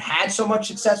because you've had so much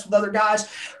success with other guys,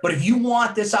 but if you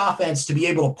want this offense to be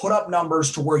able to put up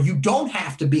numbers to where you don't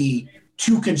have to be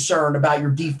too concerned about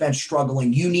your defense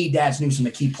struggling, you need Dazz Newsome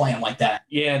to keep playing like that.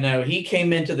 Yeah, no, he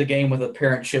came into the game with a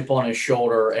apparent chip on his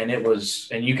shoulder, and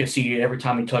you could see every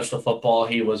time he touched the football,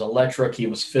 he was electric, he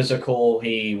was physical,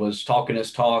 he was talking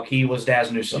his talk, he was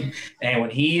Dazz Newsome. And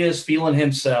when he is feeling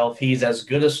himself, he's as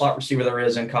good a slot receiver there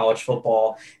is in college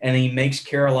football, and he makes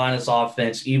Carolina's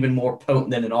offense even more potent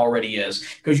than it already is.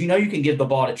 Because you can give the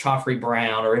ball to Joffrey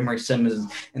Brown or Emery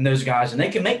Simmons and those guys, and they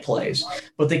can make plays,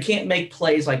 but they can't make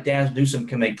plays like Dazz Newsome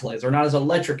can make plays. They're not as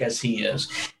electric as he is.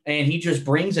 And he just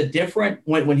brings a different,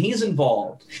 when he's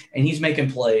involved and he's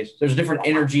making plays, there's a different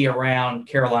energy around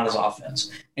Carolina's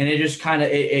offense. And it just kind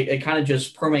of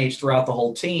just permeates throughout the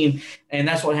whole team. And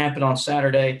that's what happened on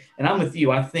Saturday. And I'm with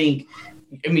you.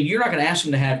 You're not going to ask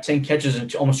him to have 10 catches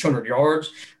and almost 200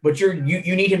 yards, but you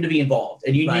need him to be involved,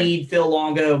 and you need Phil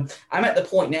Longo. I'm at the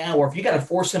point now where if you got to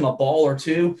force him a ball or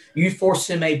two, you force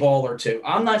him a ball or two.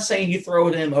 I'm not saying you throw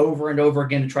it him over and over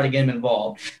again to try to get him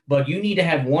involved, but you need to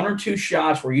have 1 or 2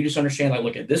 shots where you just understand, like,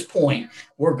 look, at this point,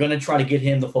 we're going to try to get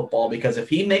him the football because if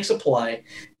he makes a play,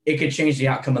 it could change the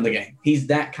outcome of the game. He's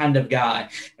that kind of guy.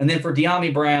 And then for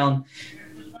Dyami Brown,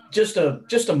 just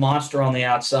a monster on the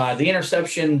outside. The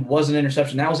interception was an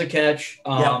interception. That was a catch.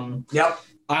 Yep.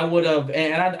 I would have,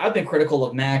 and I've been critical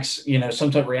of Max,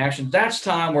 some type of reaction. That's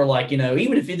time where, like,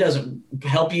 even if it doesn't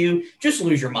help you, just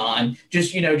lose your mind.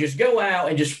 Just go out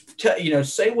and just,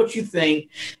 say what you think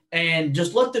and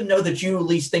just let them know that you at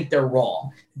least think they're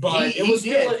wrong. But it was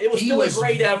still a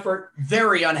great effort.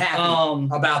 Very unhappy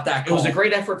about that call. It was a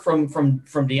great effort from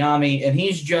Dyami, and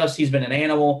he's been an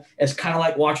animal. It's kind of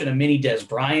like watching a mini Des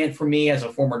Bryant for me as a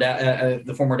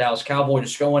the former Dallas Cowboy,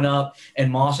 just going up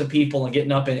and mossing people and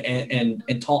getting up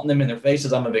and taunting them in their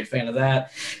faces. I'm a big fan of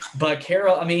that. But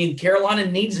Carolina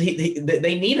needs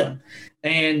they need him.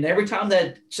 And every time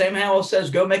that Sam Howell says,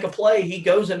 go make a play, he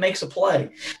goes and makes a play.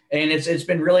 And it's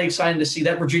been really exciting to see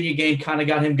that Virginia game kind of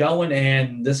got him going.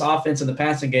 And this offense in the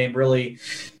passing game really,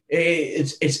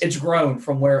 it's grown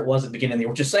from where it was at the beginning of the year,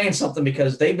 which is saying something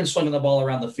because they've been swinging the ball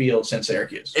around the field since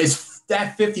Syracuse. Is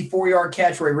that 54-yard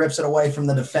catch where he rips it away from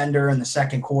the defender in the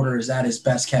second quarter, is that his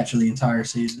best catch of the entire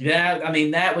season? Yeah,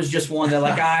 that was just one that,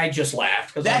 I just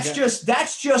laughed. That's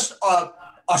just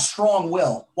a strong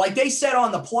will. Like they said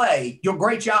on the play,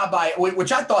 great job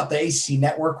which I thought the ACC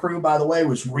Network crew, by the way,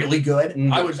 was really good.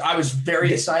 Mm-hmm. I was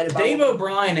very excited about Dave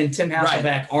O'Brien and Tim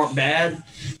Hasselbeck aren't bad,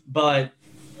 but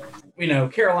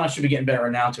Carolina should be getting better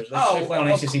announcers. They should play on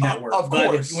ACC Network. Of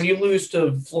course. When you lose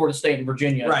to Florida State and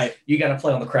Virginia, you got to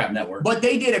play on the crap network. But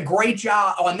they did a great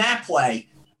job on that play.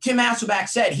 Tim Hasselbeck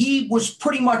said he was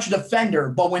pretty much a defender,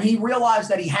 but when he realized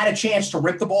that he had a chance to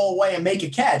rip the ball away and make a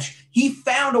catch, he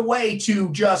found a way to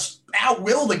just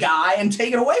outwill the guy and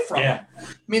take it away from him.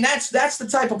 I mean, that's the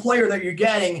type of player that you're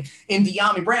getting in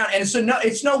Dyami Brown. And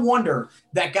it's no wonder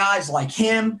that guys like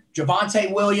him,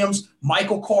 Javonte Williams,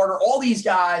 Michael Carter, all these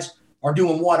guys are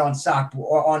doing what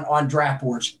on draft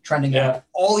boards, trending up.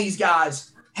 All these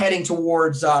guys heading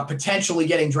towards potentially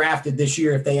getting drafted this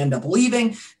year if they end up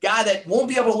leaving. Guy that won't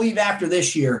be able to leave after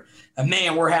this year. And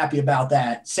man, we're happy about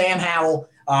that. Sam Howell,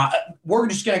 we're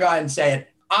just going to go ahead and say it.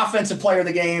 Offensive player of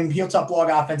the game, Heel Tough Blog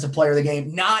offensive player of the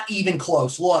game. Not even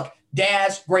close. Look,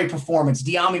 Daz, great performance.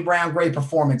 Dyami Brown, great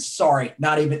performance. Sorry,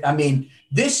 not even. I mean,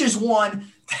 this is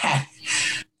one that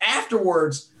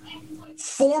afterwards,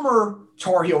 former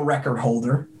Tar Heel record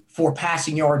holder for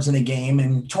passing yards in a game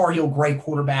and Tar Heel great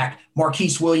quarterback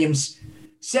Marquise Williams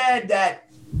said that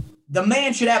the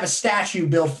man should have a statue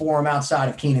built for him outside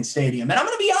of Kenan Stadium. And I'm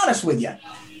going to be honest with you.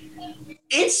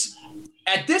 It's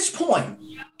at this point,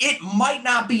 it might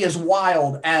not be as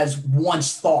wild as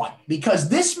once thought because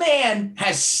this man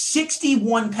has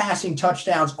 61 passing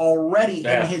touchdowns already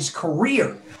in his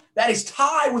career. That is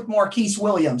tied with Marquise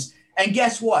Williams. And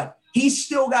guess what? He's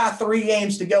still got 3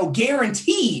 games to go,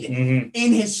 guaranteed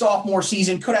in his sophomore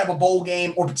season. Could have a bowl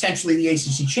game or potentially the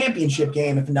ACC championship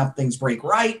game if enough things break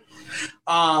right.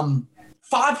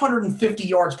 550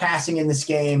 yards passing in this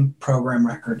game, program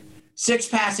record. 6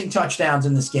 passing touchdowns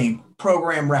in this game,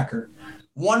 program record.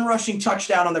 1 rushing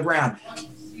touchdown on the ground.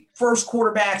 First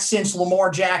quarterback since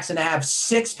Lamar Jackson to have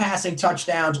 6 passing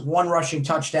touchdowns, 1 rushing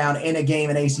touchdown in a game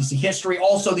in ACC history.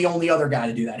 Also the only other guy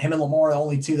to do that. Him and Lamar are the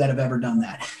only 2 that have ever done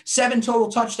that. 7 total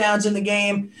touchdowns in the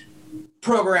game,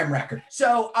 program record.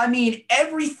 So, I mean,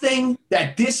 everything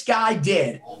that this guy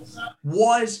did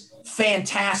was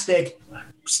fantastic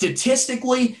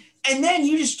statistically. And then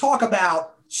you just talk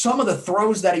about some of the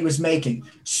throws that he was making.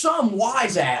 Some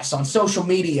wise ass on social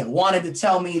media wanted to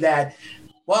tell me that,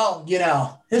 well, you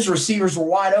know, his receivers were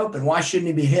wide open. Why shouldn't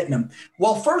he be hitting them?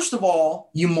 Well, first of all,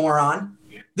 you moron,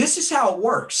 this is how it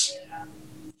works.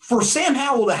 For Sam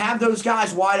Howell to have those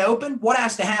guys wide open, what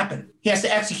has to happen? He has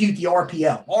to execute the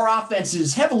RPO. Our offense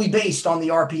is heavily based on the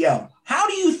RPO. How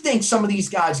do you think some of these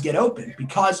guys get open?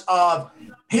 Because of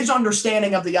his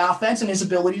understanding of the offense and his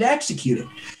ability to execute it.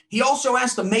 He also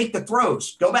has to make the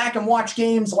throws. Go back and watch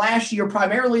games last year,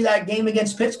 primarily that game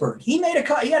against Pittsburgh. He had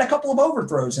a couple of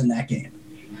overthrows in that game.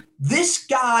 This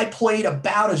guy played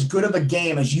about as good of a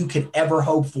game as you could ever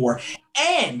hope for.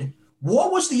 And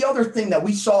what was the other thing that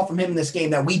we saw from him in this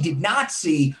game that we did not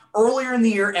see earlier in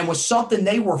the year and was something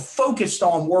they were focused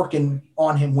on working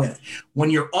on him with?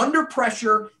 When you're under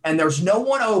pressure and there's no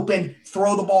one open,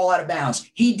 throw the ball out of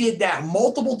bounds. He did that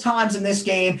multiple times in this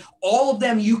game. All of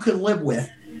them you could live with.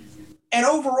 And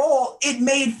overall, it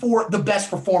made for the best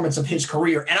performance of his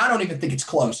career. And I don't even think it's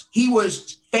close. He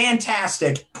was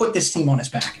fantastic. Put this team on his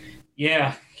back.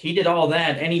 Yeah, he did all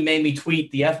that, and he made me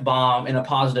tweet the F-bomb in a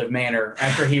positive manner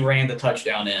after he ran the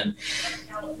touchdown in.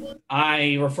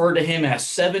 I referred to him as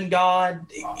 7 God.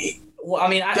 Well, I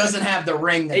mean, doesn't have the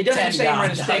ring that it doesn't say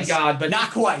him as 10 God, but not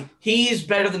quite. He's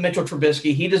better than Mitchell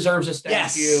Trubisky. He deserves a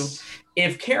statue. Yes.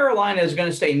 If Carolina is going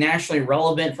to stay nationally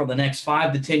relevant for the next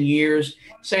 5 to 10 years,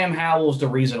 Sam Howell is the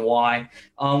reason why.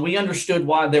 We understood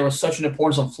why there was such an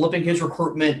importance on flipping his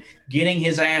recruitment, getting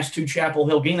his ass to Chapel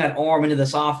Hill, getting that arm into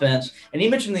this offense. And he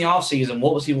mentioned in the offseason,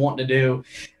 what was he wanting to do?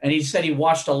 And he said he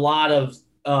watched a lot of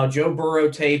Joe Burrow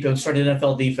tape and started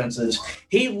NFL defenses.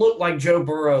 He looked like Joe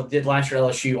Burrow did last year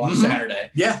at LSU on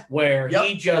Saturday. Yeah. Where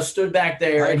he just stood back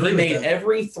there and he made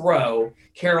every throw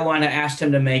Carolina asked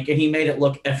him to make, and he made it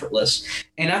look effortless.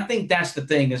 And I think that's the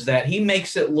thing, is that he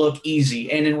makes it look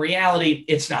easy. And in reality,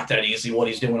 it's not that easy what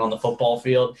he's doing on the football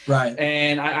field. Right.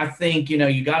 And I think,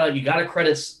 you gotta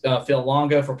credit Phil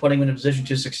Longo for putting him in a position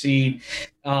to succeed.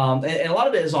 And a lot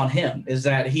of it is on him, is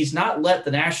that he's not let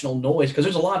the national noise, because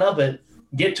there's a lot of it,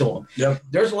 get to him. Yep.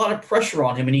 There's a lot of pressure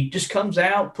on him, and he just comes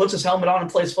out, puts his helmet on,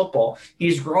 and plays football.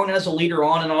 He's grown as a leader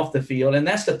on and off the field, and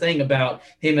that's the thing about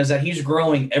him, is that he's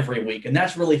growing every week, and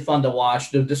that's really fun to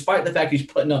watch. Despite the fact he's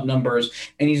putting up numbers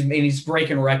and he's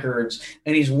breaking records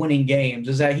and he's winning games,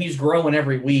 is that he's growing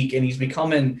every week, and he's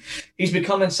becoming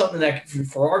something that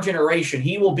for our generation,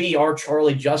 he will be our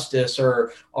Charlie Justice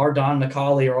or our Don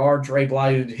McCauley or our Dre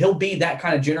Blyue. He'll be that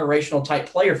kind of generational type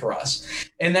player for us,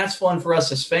 and that's fun for us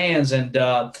as fans. And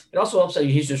it also helps that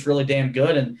he's just really damn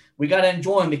good, and we got to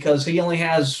enjoy him because he only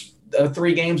has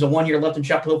 3 games and 1 year left in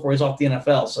Chapel Hill before he's off the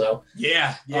NFL. So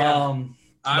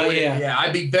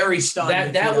I'd be very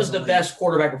stunned. That was the best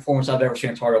quarterback performance I've ever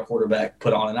seen a Tar Heel quarterback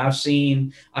put on. And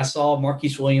I saw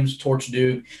Marquise Williams torch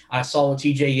Duke. I saw what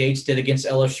TJ Yates did against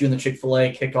LSU in the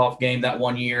Chick-fil-A kickoff game that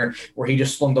one year where he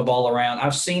just slung the ball around.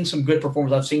 I've seen some good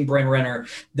performance. I've seen Brent Renner.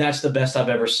 That's the best I've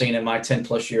ever seen in my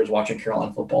 10-plus years watching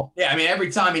Carolina football. Yeah, I mean,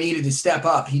 every time he needed to step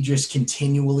up, he just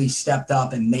continually stepped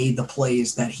up and made the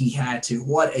plays that he had to.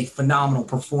 What a phenomenal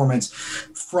performance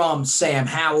from Sam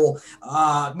Howell.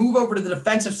 Move over to the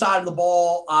defensive side of the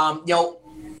ball.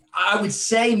 I would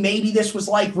say maybe this was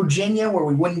like Virginia where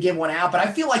we wouldn't give one out, but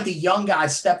I feel like the young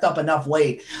guys stepped up enough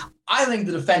late. I think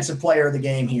the defensive player of the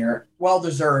game here,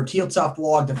 well-deserved, Heel Tough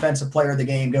Blog defensive player of the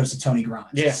game goes to Tony Grimes.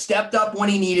 Yeah. Stepped up when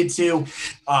he needed to,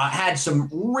 had some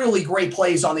really great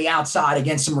plays on the outside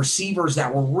against some receivers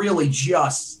that were really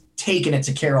just taking it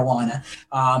to Carolina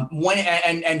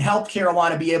and helped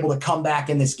Carolina be able to come back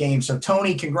in this game. So,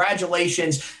 Tony,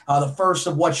 congratulations. The first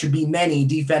of what should be many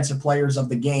defensive players of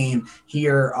the game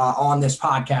here on this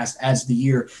podcast as the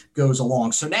year goes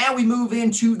along. So now we move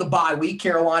into the bye week,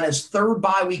 Carolina's third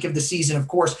bye week of the season. Of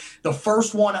course, the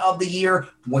first one of the year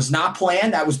was not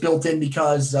planned. That was built in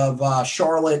because of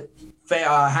Charlotte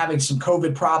having some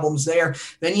COVID problems there.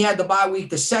 Then you had the bye week,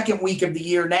 the second week of the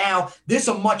year. Now, this is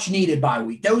a much needed bye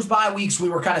week. Those bye weeks, we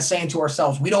were kind of saying to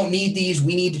ourselves, we don't need these.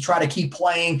 We need to try to keep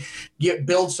playing,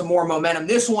 build some more momentum.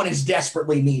 This one is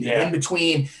desperately needed. Yeah. In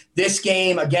between this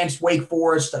game against Wake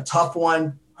Forest, a tough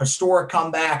one, historic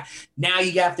comeback. Now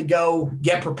you have to go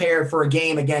get prepared for a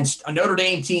game against a Notre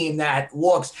Dame team that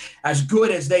looks as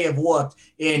good as they have looked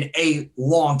in a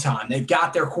long time. They've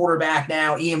got their quarterback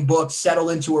now, Ian Book, settled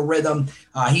into a rhythm.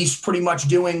 He's pretty much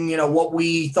doing, what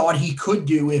we thought he could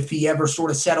do if he ever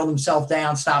sort of settled himself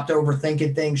down, stopped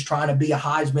overthinking things, trying to be a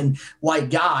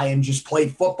Heisman-like guy and just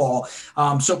played football.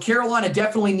 So Carolina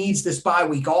definitely needs this bye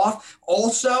week off.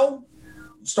 Also,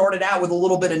 started out with a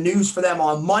little bit of news for them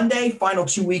on Monday. Final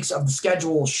 2 weeks of the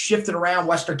schedule shifted around.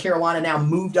 Western Carolina now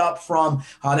moved up from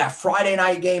that Friday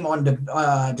night game on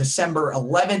December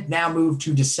 11th, now moved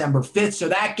to December 5th. So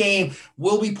that game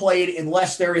will be played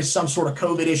unless there is some sort of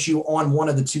COVID issue on one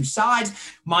of the two sides.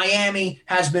 Miami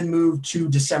has been moved to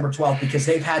December 12th because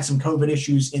they've had some COVID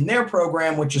issues in their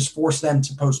program, which has forced them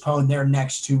to postpone their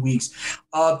next 2 weeks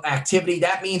of activity.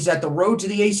 That means that the road to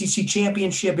the ACC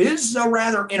championship is a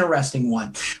rather interesting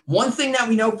one. One thing that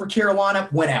we know for Carolina,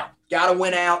 win out. Got to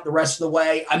win out the rest of the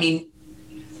way. I mean,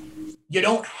 you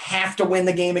don't have to win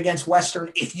the game against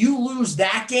Western. If you lose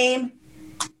that game,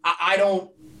 I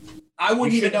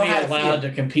wouldn't even know how to feel. You shouldn't be allowed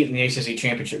to compete in the ACC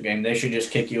championship game. They should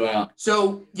just kick you out.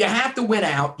 So you have to win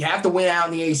out. You have to win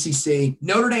out in the ACC.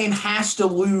 Notre Dame has to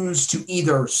lose to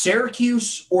either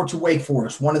Syracuse or to Wake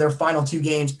Forest, one of their final two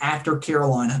games after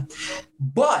Carolina.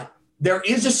 But there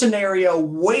is a scenario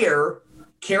where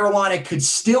Carolina could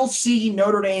still see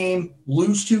Notre Dame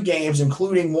lose two games,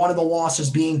 including one of the losses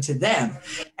being to them,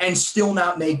 and still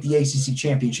not make the ACC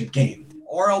championship game.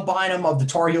 R.L. Bynum of the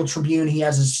Tar Heel Tribune, he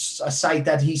has a site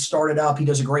that he started up. He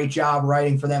does a great job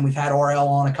writing for them. We've had R.L.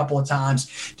 on a couple of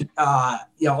times,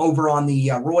 over on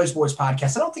the Roy's Boys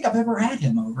podcast. I don't think I've ever had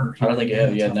him over. I don't think you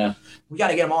have yet, no. We got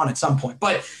to get him on at some point.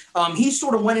 But he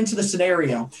sort of went into the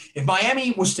scenario. If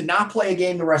Miami was to not play a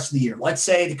game the rest of the year, let's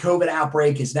say the COVID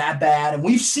outbreak is that bad, and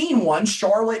we've seen one.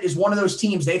 Charlotte is one of those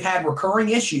teams. They've had recurring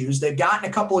issues. They've gotten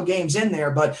a couple of games in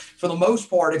there, but for the most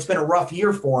part, it's been a rough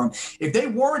year for them. If they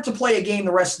weren't to play a game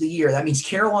the rest of the year, that means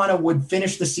Carolina would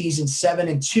finish the season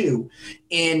 7-2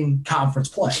 in conference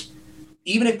play.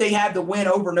 Even if they had the win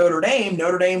over Notre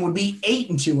Dame would be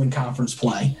 8-2 in conference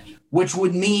play, which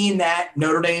would mean that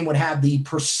Notre Dame would have the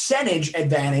percentage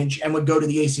advantage and would go to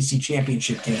the ACC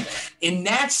championship game. In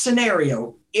that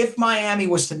scenario, if Miami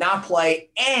was to not play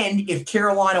and if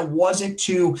Carolina wasn't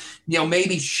to,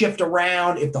 maybe shift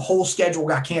around, if the whole schedule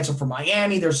got canceled for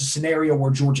Miami, there's a scenario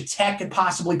where Georgia Tech could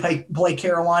possibly play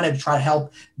Carolina to try to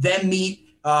help them meet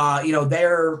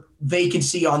their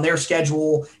vacancy on their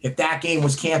schedule if that game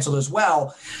was canceled as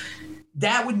well.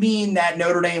 That would mean that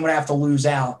Notre Dame would have to lose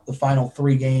out the final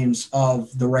 3 games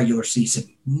of the regular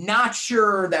season. Not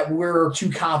sure that we're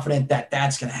too confident that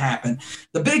that's going to happen.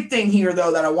 The big thing here,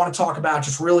 though, that I want to talk about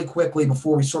just really quickly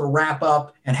before we sort of wrap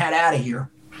up and head out of here,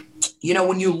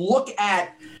 when you look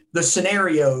at the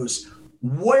scenarios,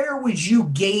 where would you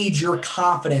gauge your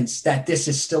confidence that this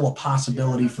is still a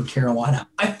possibility for Carolina?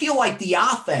 I feel like the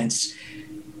offense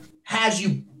has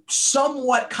you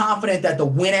somewhat confident that the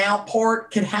win out part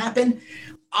can happen.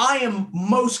 I am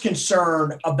most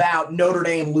concerned about Notre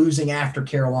Dame losing after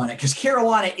Carolina because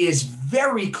Carolina is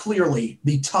very clearly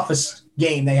the toughest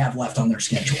game they have left on their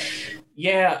schedule.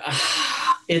 Yeah.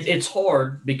 it's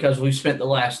hard because we've spent the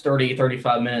last 30,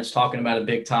 35 minutes talking about a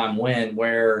big-time win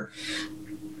where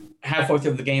halfway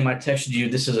through the game I texted you,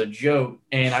 this is a joke,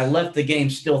 and I left the game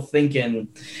still thinking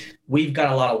we've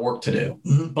got a lot of work to do.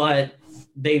 Mm-hmm. But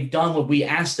they've done what we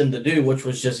asked them to do, which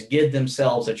was just give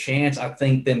themselves a chance. I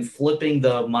think them flipping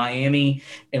the Miami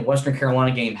and Western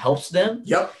Carolina game helps them.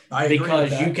 Yep, I agree because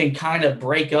with that. you can kind of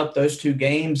break up those two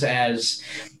games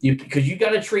because you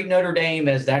got to treat Notre Dame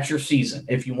as that's your season.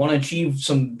 If you want to achieve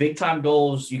some big time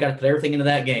goals, you got to put everything into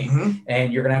that game, Mm-hmm.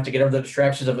 and you're going to have to get over the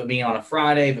distractions of it being on a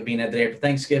Friday, of it being the day after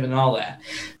Thanksgiving, and all that.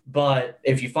 But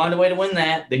if you find a way to win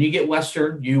that, then you get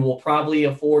Western. You will probably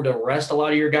afford to rest a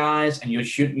lot of your guys, and you'll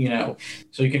shoot,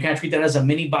 so you can kind of treat that as a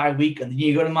mini bye week, and then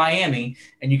you go to Miami,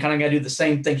 and you kind of got to do the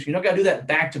same thing. So you don't got to do that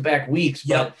back-to-back weeks.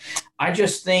 Yep. But I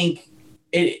just think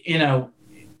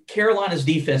Carolina's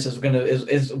defense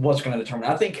is what's going to determine.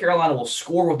 I think Carolina will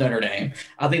score with Notre Dame.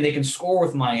 I think they can score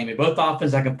with Miami. Both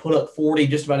offenses that can put up 40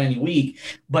 just about any week,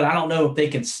 but I don't know if they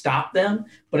can stop them.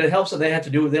 But it helps that they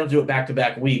don't do it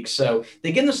back-to-back weeks. So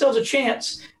they give themselves a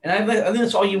chance, and I think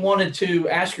that's all you wanted to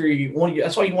ask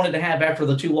that's all you wanted to have after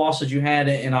the two losses you had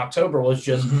in October was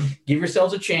just give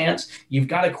yourselves a chance. You've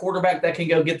got a quarterback that can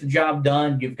go get the job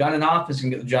done. You've got an offense that can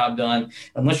get the job done.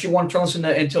 Unless you want to turn this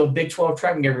into a Big 12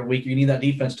 tracking every week, you need that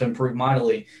defense to improve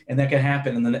mightily, and that can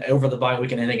happen. And then over the bye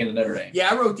week and heading into Notre Dame. Yeah,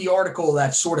 I wrote the article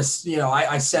that sort of,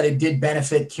 I said it did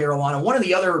benefit Carolina. One of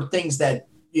the other things that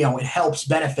it helps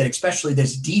benefit, especially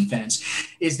this defense,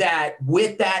 is that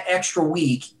with that extra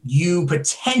week, you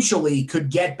potentially could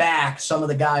get back some of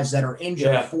the guys that are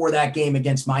injured for that game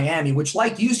against Miami, which,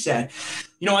 like you said,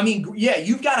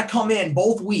 you've got to come in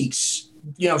both weeks.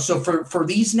 So for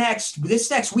this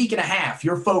next week and a half,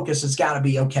 your focus has got to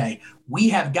be, okay, we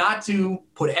have got to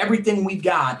put everything we've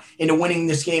got into winning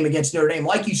this game against Notre Dame.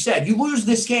 Like you said, you lose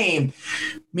this game,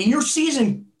 your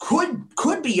season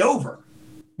could be over.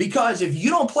 Because if you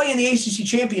don't play in the ACC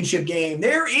championship game,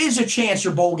 there is a chance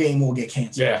your bowl game will get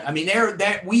canceled. Yeah.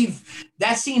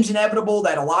 That seems inevitable.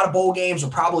 That a lot of bowl games are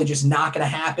probably just not going to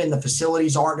happen. The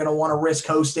facilities aren't going to want to risk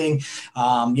hosting.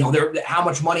 How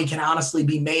much money can honestly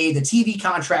be made? The TV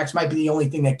contracts might be the only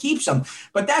thing that keeps them.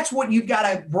 But that's what you've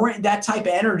got to bring that type of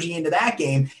energy into that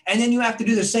game. And then you have to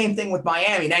do the same thing with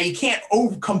Miami. Now you can't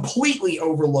completely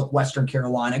overlook Western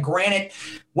Carolina. Granted,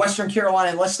 Western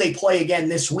Carolina, unless they play again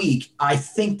this week, I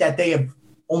think that they have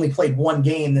only played one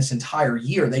game this entire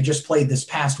year. They just played this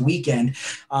past weekend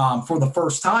for the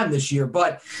first time this year.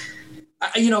 But,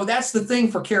 that's the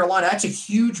thing for Carolina. That's a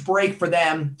huge break for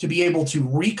them to be able to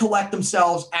recollect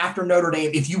themselves after Notre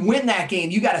Dame. If you win that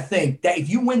game, you got to think that if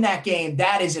you win that game,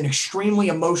 that is an extremely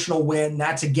emotional win.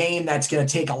 That's a game that's going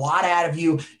to take a lot out of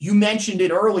you. You mentioned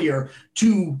it earlier,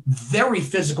 two very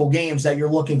physical games that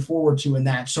you're looking forward to in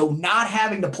that. So not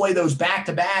having to play those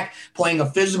back-to-back, playing a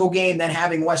physical game, then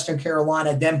having Western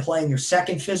Carolina, then playing your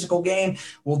second physical game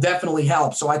will definitely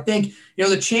help. So I think,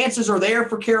 the chances are there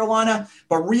for Carolina,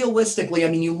 but realistically,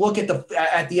 you look at the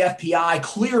FPI,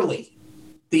 clearly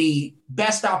the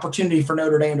best opportunity for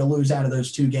Notre Dame to lose out of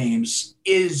those two games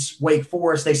is Wake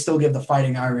Forest. They still give the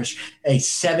Fighting Irish a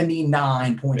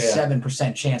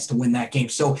 79.7% chance to win that game.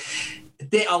 So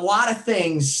a lot of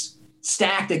things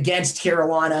stacked against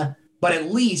Carolina, but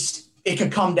at least it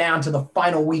could come down to the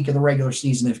final week of the regular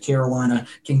season if Carolina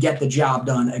can get the job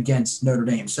done against Notre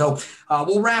Dame. So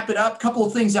we'll wrap it up. A couple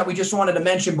of things that we just wanted to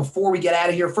mention before we get out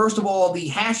of here. First of all, the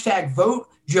hashtag Vote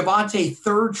Javonte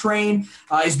Third train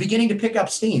is beginning to pick up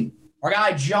steam. Our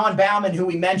guy, John Bauman, who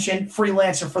we mentioned,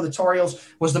 freelancer for the Tar Heels,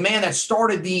 was the man that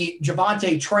started the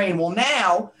Javonte train. Well,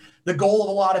 now the goal of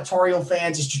a lot of Tar Heel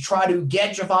fans is to try to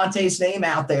get Javonte's name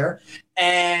out there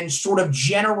and sort of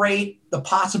generate the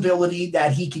possibility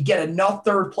that he could get enough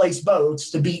third-place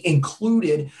votes to be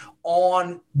included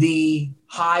on the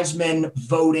Heisman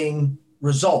voting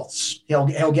results.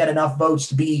 He'll get enough votes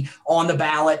to be on the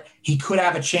ballot. He could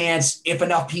have a chance, if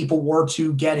enough people were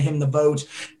to get him the vote,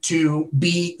 to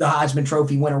be the Heisman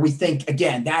Trophy winner. We think,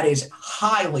 again, that is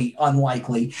highly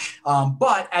unlikely.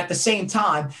 But at the same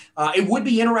time, it would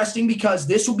be interesting because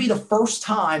this will be the first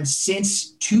time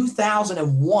since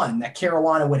 2001 that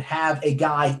Carolina would have a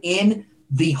guy in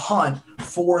the hunt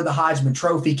for the Heisman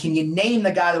Trophy. Can you name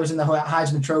the guy that was in the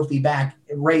Heisman Trophy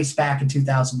race back in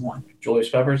 2001? Julius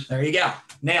Peppers. There you go.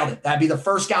 Nailed it. That'd be the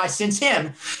first guy since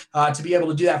him to be able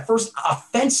to do that. First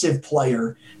offensive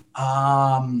player,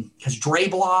 because Dre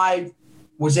Bly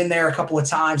was in there a couple of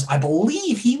times. I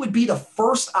believe he would be the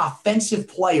first offensive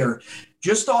player,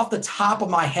 just off the top of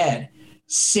my head,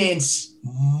 since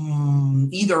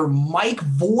either Mike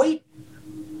Voigt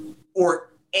or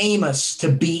Amos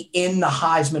to be in the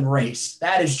Heisman race.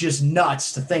 That is just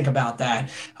nuts to think about that.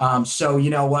 So,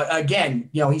 again,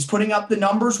 he's putting up the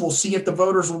numbers. We'll see if the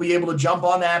voters will be able to jump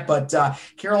on that. But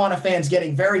Carolina fans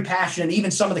getting very passionate,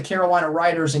 even some of the Carolina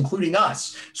writers, including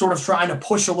us, sort of trying to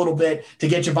push a little bit to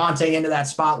get Javonte into that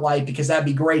spotlight, because that'd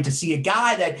be great to see a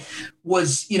guy that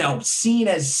was, seen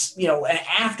as, an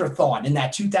afterthought in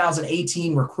that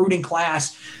 2018 recruiting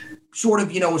class. Sort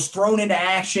of, was thrown into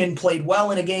action, played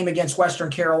well in a game against Western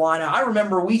Carolina. I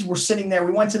remember we were sitting there.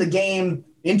 We went to the game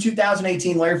in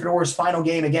 2018, Larry Fedora's final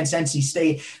game against NC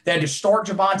State. They had to start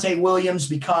Javonte Williams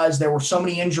because there were so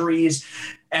many injuries.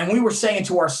 And we were saying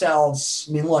to ourselves,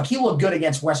 look, he looked good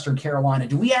against Western Carolina.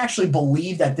 Do we actually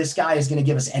believe that this guy is going to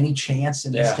give us any chance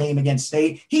in this game against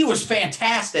State? He was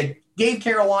fantastic. Gave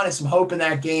Carolina some hope in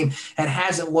that game and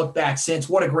hasn't looked back since.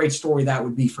 What a great story that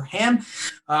would be for him.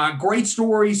 Great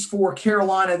stories for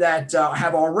Carolina that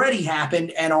have already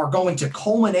happened and are going to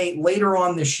culminate later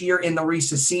on this year in the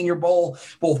Reese's Senior Bowl.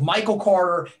 Both Michael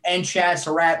Carter and Chad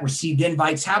Surratt received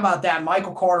invites. How about that?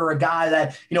 Michael Carter, a guy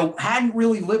that, hadn't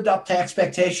really lived up to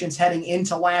expectations heading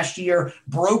into last year,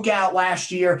 broke out last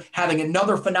year, having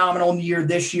another phenomenal year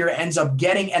this year, ends up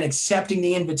getting and accepting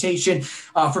the invitation.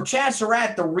 For Chad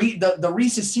Surratt, the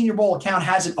Reese's Senior Bowl account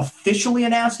hasn't officially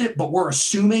announced it, but we're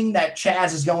assuming that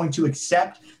Chaz is going to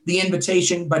accept the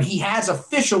invitation, but he has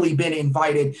officially been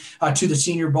invited to the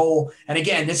Senior Bowl. And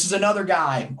again, this is another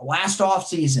guy, last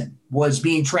offseason was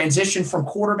being transitioned from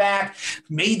quarterback,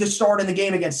 made the start in the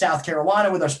game against South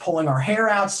Carolina with us pulling our hair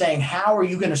out, saying, how are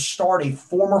you going to start a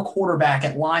former quarterback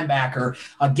at linebacker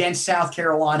against South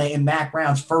Carolina in Mack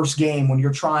Brown's first game when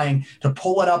you're trying to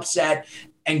pull an upset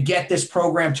and get this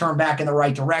program turned back in the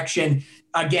right direction?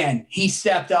 Again, he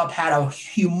stepped up, had a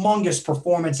humongous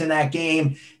performance in that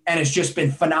game, and it's just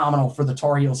been phenomenal for the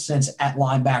Tar Heels since at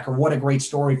linebacker. What a great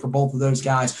story for both of those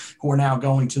guys who are now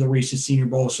going to the Reese's Senior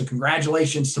Bowl. So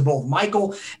congratulations to both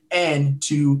Michael and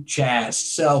to Chaz.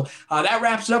 So that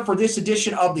wraps it up for this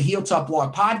edition of the Heel Tough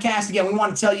Blog podcast. Again, we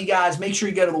want to tell you guys, make sure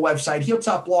you go to the website,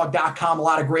 HeelToughBlog.com. A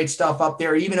lot of great stuff up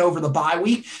there, even over the bye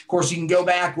week. Of course, you can go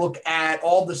back, look at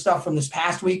all the stuff from this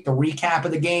past week, the recap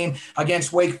of the game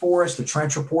against Wake Forest, the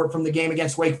trench report from the game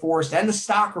against Wake Forest, and the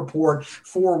stock report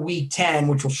for week 10,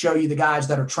 which will show you the guys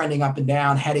that are trending up and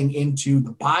down heading into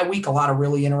the bye week. A lot of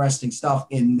really interesting stuff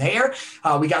in there.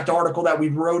 We got the article that we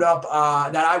wrote up,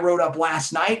 that I wrote up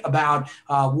last night about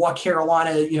what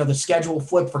Carolina, the schedule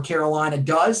flip for Carolina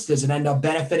does. Does it end up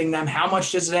benefiting them? How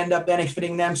much does it end up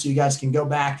benefiting them? So you guys can go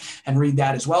back and read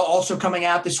that as well. Also coming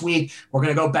out this week, we're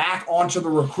going to go back onto the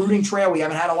recruiting trail. We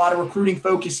haven't had a lot of recruiting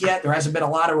focus yet. There hasn't been a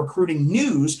lot of recruiting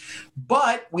news,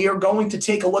 but we are going to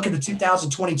take a look at the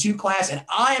 2022 class, and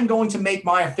I am going to make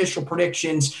my official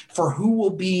predictions for who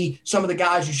will be some of the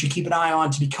guys you should keep an eye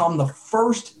on to become the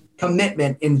first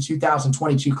commitment in the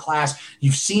 2022 class.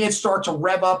 You've seen it start to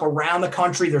rev up around the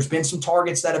country. There's been some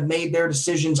targets that have made their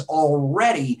decisions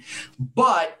already,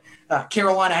 but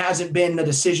Carolina hasn't been the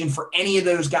decision for any of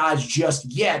those guys just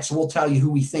yet. So we'll tell you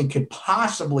who we think could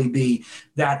possibly be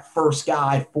that first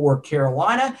guy for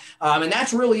Carolina. And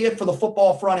that's really it for the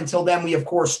football front. Until then, we, of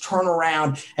course, turn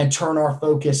around and turn our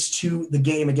focus to the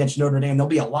game against Notre Dame. There'll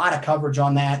be a lot of coverage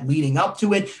on that leading up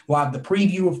to it. We'll have the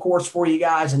preview, of course, for you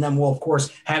guys. And then we'll, of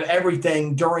course, have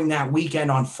everything during that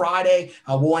weekend on Friday.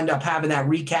 We'll end up having that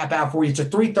recap out for you. It's a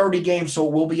 3:30 game, so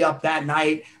we'll be up that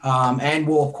night. And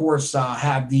we'll, of course,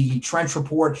 have the trench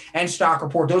report and stock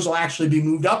report. Those will actually be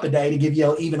moved up a day to give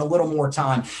you even a little more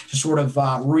time to sort of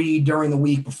read during the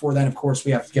week. Before then, of course,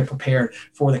 we have to get prepared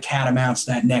for the Catamounts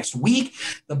that next week.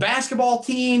 The basketball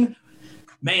team,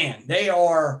 man, they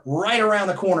are right around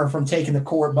the corner from taking the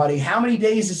court, buddy. How many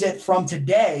days is it from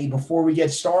today before we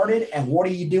get started, and what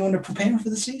are you doing to prepare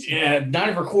for the season? Yeah, night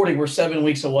of recording, we're 7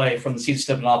 weeks away from the season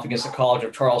stepping off against the College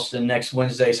of Charleston next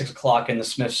Wednesday, 6 o'clock in the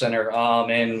Smith Center.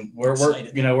 And we're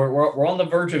on the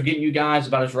verge of getting you guys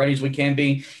about as ready as we can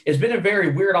be. It's been a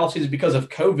very weird offseason because of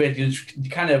COVID. You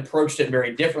kind of approached it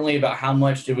very differently about how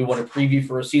much do we want to preview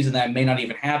for a season that may not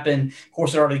even happen. Of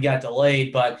course, it already got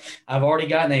delayed, but I've already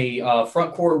gotten a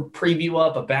front court preview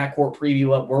up, a backcourt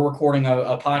preview up. We're recording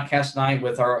a podcast tonight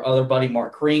with our other buddy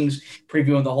Mark Krings,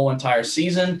 previewing the whole entire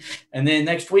season. And then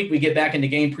next week we get back into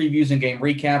game previews and game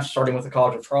recaps, starting with the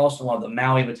College of Charleston. We'll have the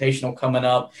Maui Invitational coming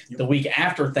up the week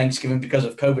after Thanksgiving. Because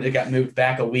of COVID, it got moved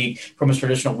back a week from its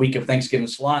traditional week of Thanksgiving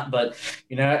slot. But,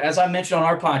 as I mentioned on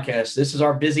our podcast, this is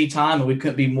our busy time, and we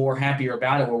couldn't be more happier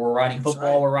about it, where we're writing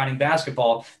football, we're writing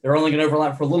basketball. They're only going to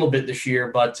overlap for a little bit this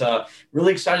year, but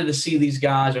really excited to see these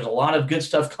guys. There's a lot of good good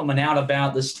stuff coming out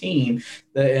about this team,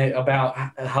 about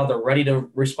how they're ready to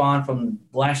respond from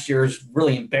last year's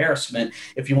really embarrassment,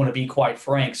 if you want to be quite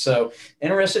frank. So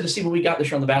interested to see what we got this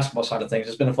year on the basketball side of things.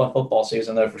 It's been a fun football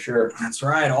season, though, for sure. That's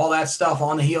right. All that stuff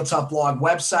on the Heel Tough blog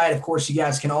website. Of course, you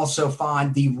guys can also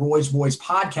find the Roy's Boys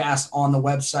podcast on the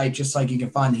website, just like you can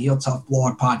find the Heel Tough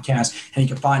blog podcast, and you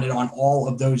can find it on all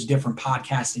of those different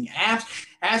podcasting apps.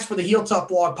 As for the Heel Tough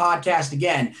blog podcast,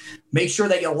 again, make sure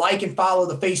that you like and follow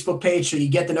the Facebook page so you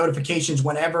get the notifications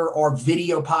whenever our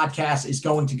video podcast is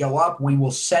going to go up. We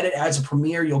will set it as a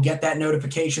premiere. You'll get that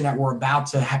notification that we're about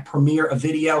to premiere a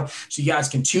video, so you guys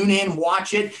can tune in,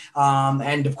 watch it.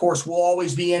 And of course, we'll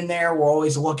always be in there. We're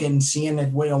always looking, seeing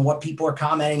what people are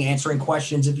commenting, answering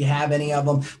questions if you have any of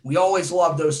them. We always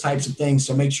love those types of things.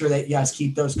 So make sure that you guys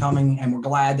keep those coming. And we're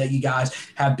glad that you guys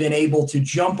have been able to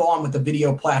jump on with the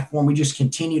video platform. We just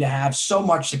continue to have so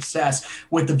much success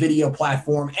with the video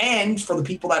platform. And for the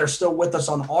people that are still with us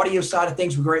on the audio side of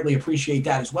things, we greatly appreciate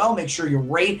that as well. Make sure you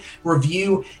rate,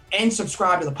 review, and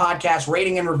subscribe to the podcast.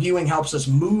 Rating and reviewing helps us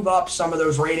move up some of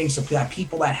those ratings so that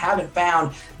people that haven't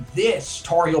found this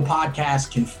Tar Heel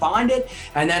podcast can find it.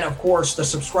 And then, of course, the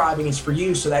subscribing is for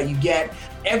you so that you get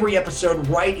every episode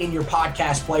right in your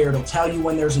podcast player. It'll tell you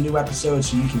when there's a new episode,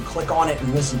 so you can click on it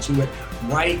and listen to it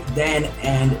right then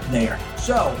and there.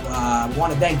 So I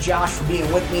want to thank Josh for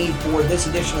being with me for this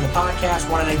edition of the podcast.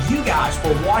 I want to thank you guys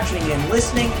for watching and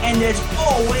listening. And as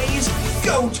always,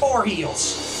 go Tar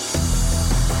Heels.